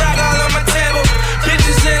 So rock all on my table,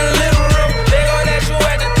 bitches in the living room. They gon' let you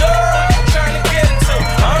at the door, trying to get into.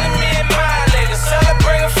 Only me and my niggas,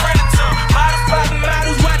 celebrate a friend or two. Models poppin',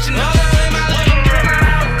 models watching, all of them in my living room.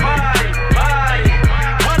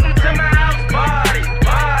 Welcome to my house party,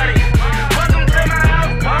 party. Welcome to my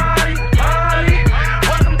house party, party.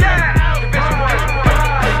 Welcome to my house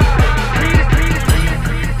party.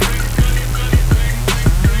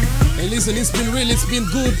 Hey, listen, it's been real, it's been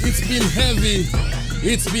good, it's been heavy.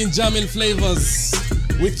 It's been Jammin Flavours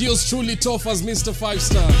with yours truly, Tophaz, Mr.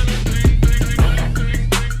 5-Star.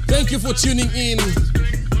 Thank you for tuning in.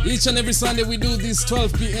 Each and every Sunday we do this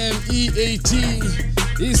 12 p.m. EAT,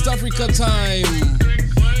 East Africa time.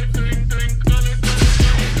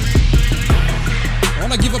 I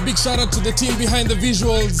want to give a big shout out to the team behind the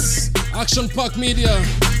visuals, Action Park Media.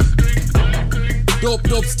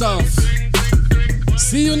 Dope stuff.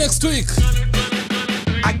 See you next week.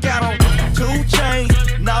 I got on 2 chains,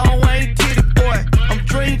 no, I ain't titty boy. I'm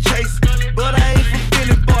dream chasing, but I ain't from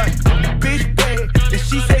Philly boy. Bitch bad, and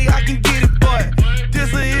she say I can get it, boy.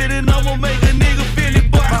 This a hit and I'ma make a nigga feel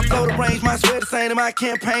it, boy. My flow to range, my sweater saying my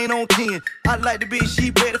campaign on 10. I like the bitch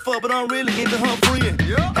she better fuck, but I'm really into her friend.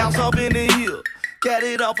 House up in the hill, got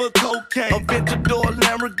it off of cocaine. A Ventador,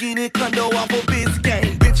 Lamborghini, condo off of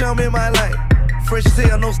Biscayne. Bitch, I'm in my lane, fresh as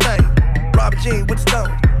hell, no stain. Robert Jean with the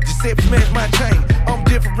stone. Giuseppe smash my chain. I'm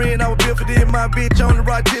different, I'm different than my bitch on the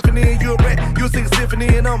right Tiffany. And you a rat, you sing a symphony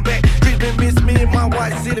and I'm back. Street been miss me in my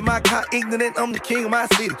white city. My car ignorant, I'm the king of my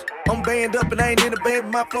city. I'm banned up and I ain't in the bed,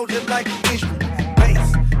 but my flow just like an instrument.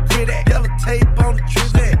 Bass, clear that yellow tape on the tree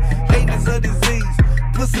that. Hate is a disease,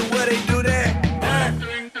 pussy where they do that.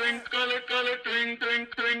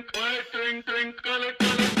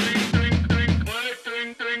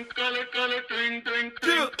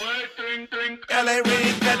 LA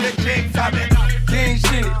ring, got the chick topping. King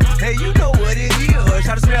shit, hey, you know what it is.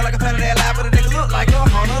 Try to smell like a pound of that life, but a nigga look like a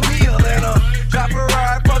 $100 million. And drop a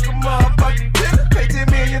ride, fuck a motherfucking killer. Pay 10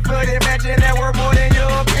 million for that match, and that worth more than your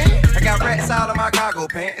opinion. I got rats all in my cargo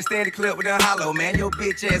pants, steady clip with a hollow, man. Your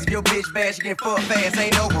bitch ass, if your bitch bad, she get fucked fast,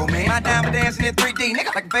 ain't no romance. My diamond dancing in 3D,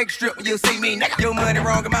 nigga, like a fake strip when you see me, nigga. Your money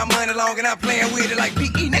wrong and my money long, and I'm playing with it like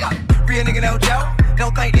PE, nigga. Real nigga, no joke.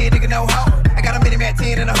 Don't think this nigga no hoe. I got a mini Mac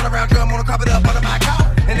 10 and a 100 round drum on the carpet up under my coat.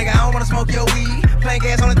 And nigga, I don't wanna smoke your weed. Plain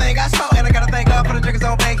gas, only thing I smoke. And I gotta thank God for the drinkers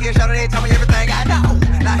on bank here. Shout out, they tell me everything I know.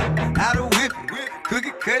 Like, how to whip it, cook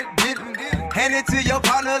it, cut it, dip it. Hand it to your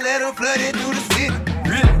partner, let him flood it through the city.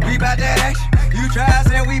 We bout that action. You try us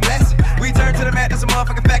and we bless it. We turn to the mat, that's a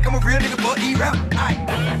motherfucking fact. I'm a real nigga, but E-rap.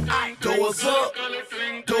 Doors up,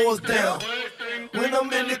 doors down. When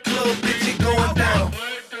I'm in the club, bitch, it going down.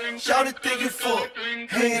 Shout it, think it fuck,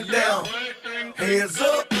 hand down. Hands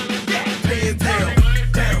up, hands down,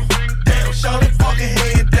 down, down. Shout it, fucking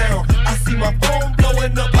hand down. I see my phone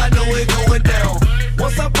blowing up, I know it going down.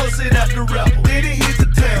 Once I bust it out the rapper, then it hit the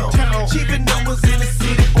town. Cheapin' numbers in the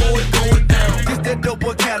city, boy, it going down. This that dope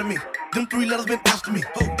academy. Them 3 letters been after me.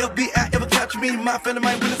 FBI ever capture me, my family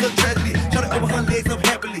might witness a tragedy. Shot it over her legs up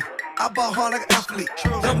happily. I ball hard like an athlete.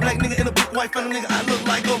 Young black nigga in a big white family nigga, I look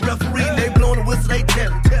like a referee. They blowing the whistle, they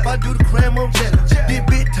tellin'. If I do the crime, I'm jealous. This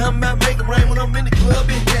bitch time about make it rain when I'm in the club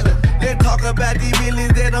and yellin'. They talk about these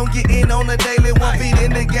millions that don't get in on the daily. 1 feet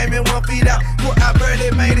in the game and 1 feet out. Well, I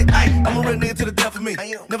barely made it. Ay, I'm a real nigga to the death of me.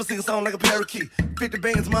 Never sing a song like a parakeet. 50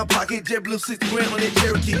 bands in my pocket, jet blue 60 grand on that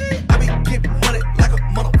Cherokee. I be getting money like a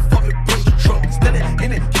motherfucking push truck. Standing in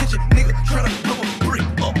the kitchen, nigga, tryna blow a brick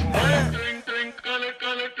up. I am.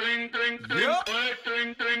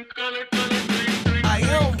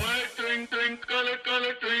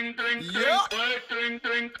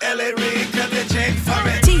 LA Rig, cut that check for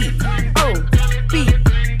me.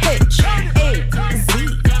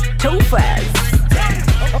 Tophaz.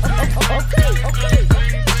 Okay.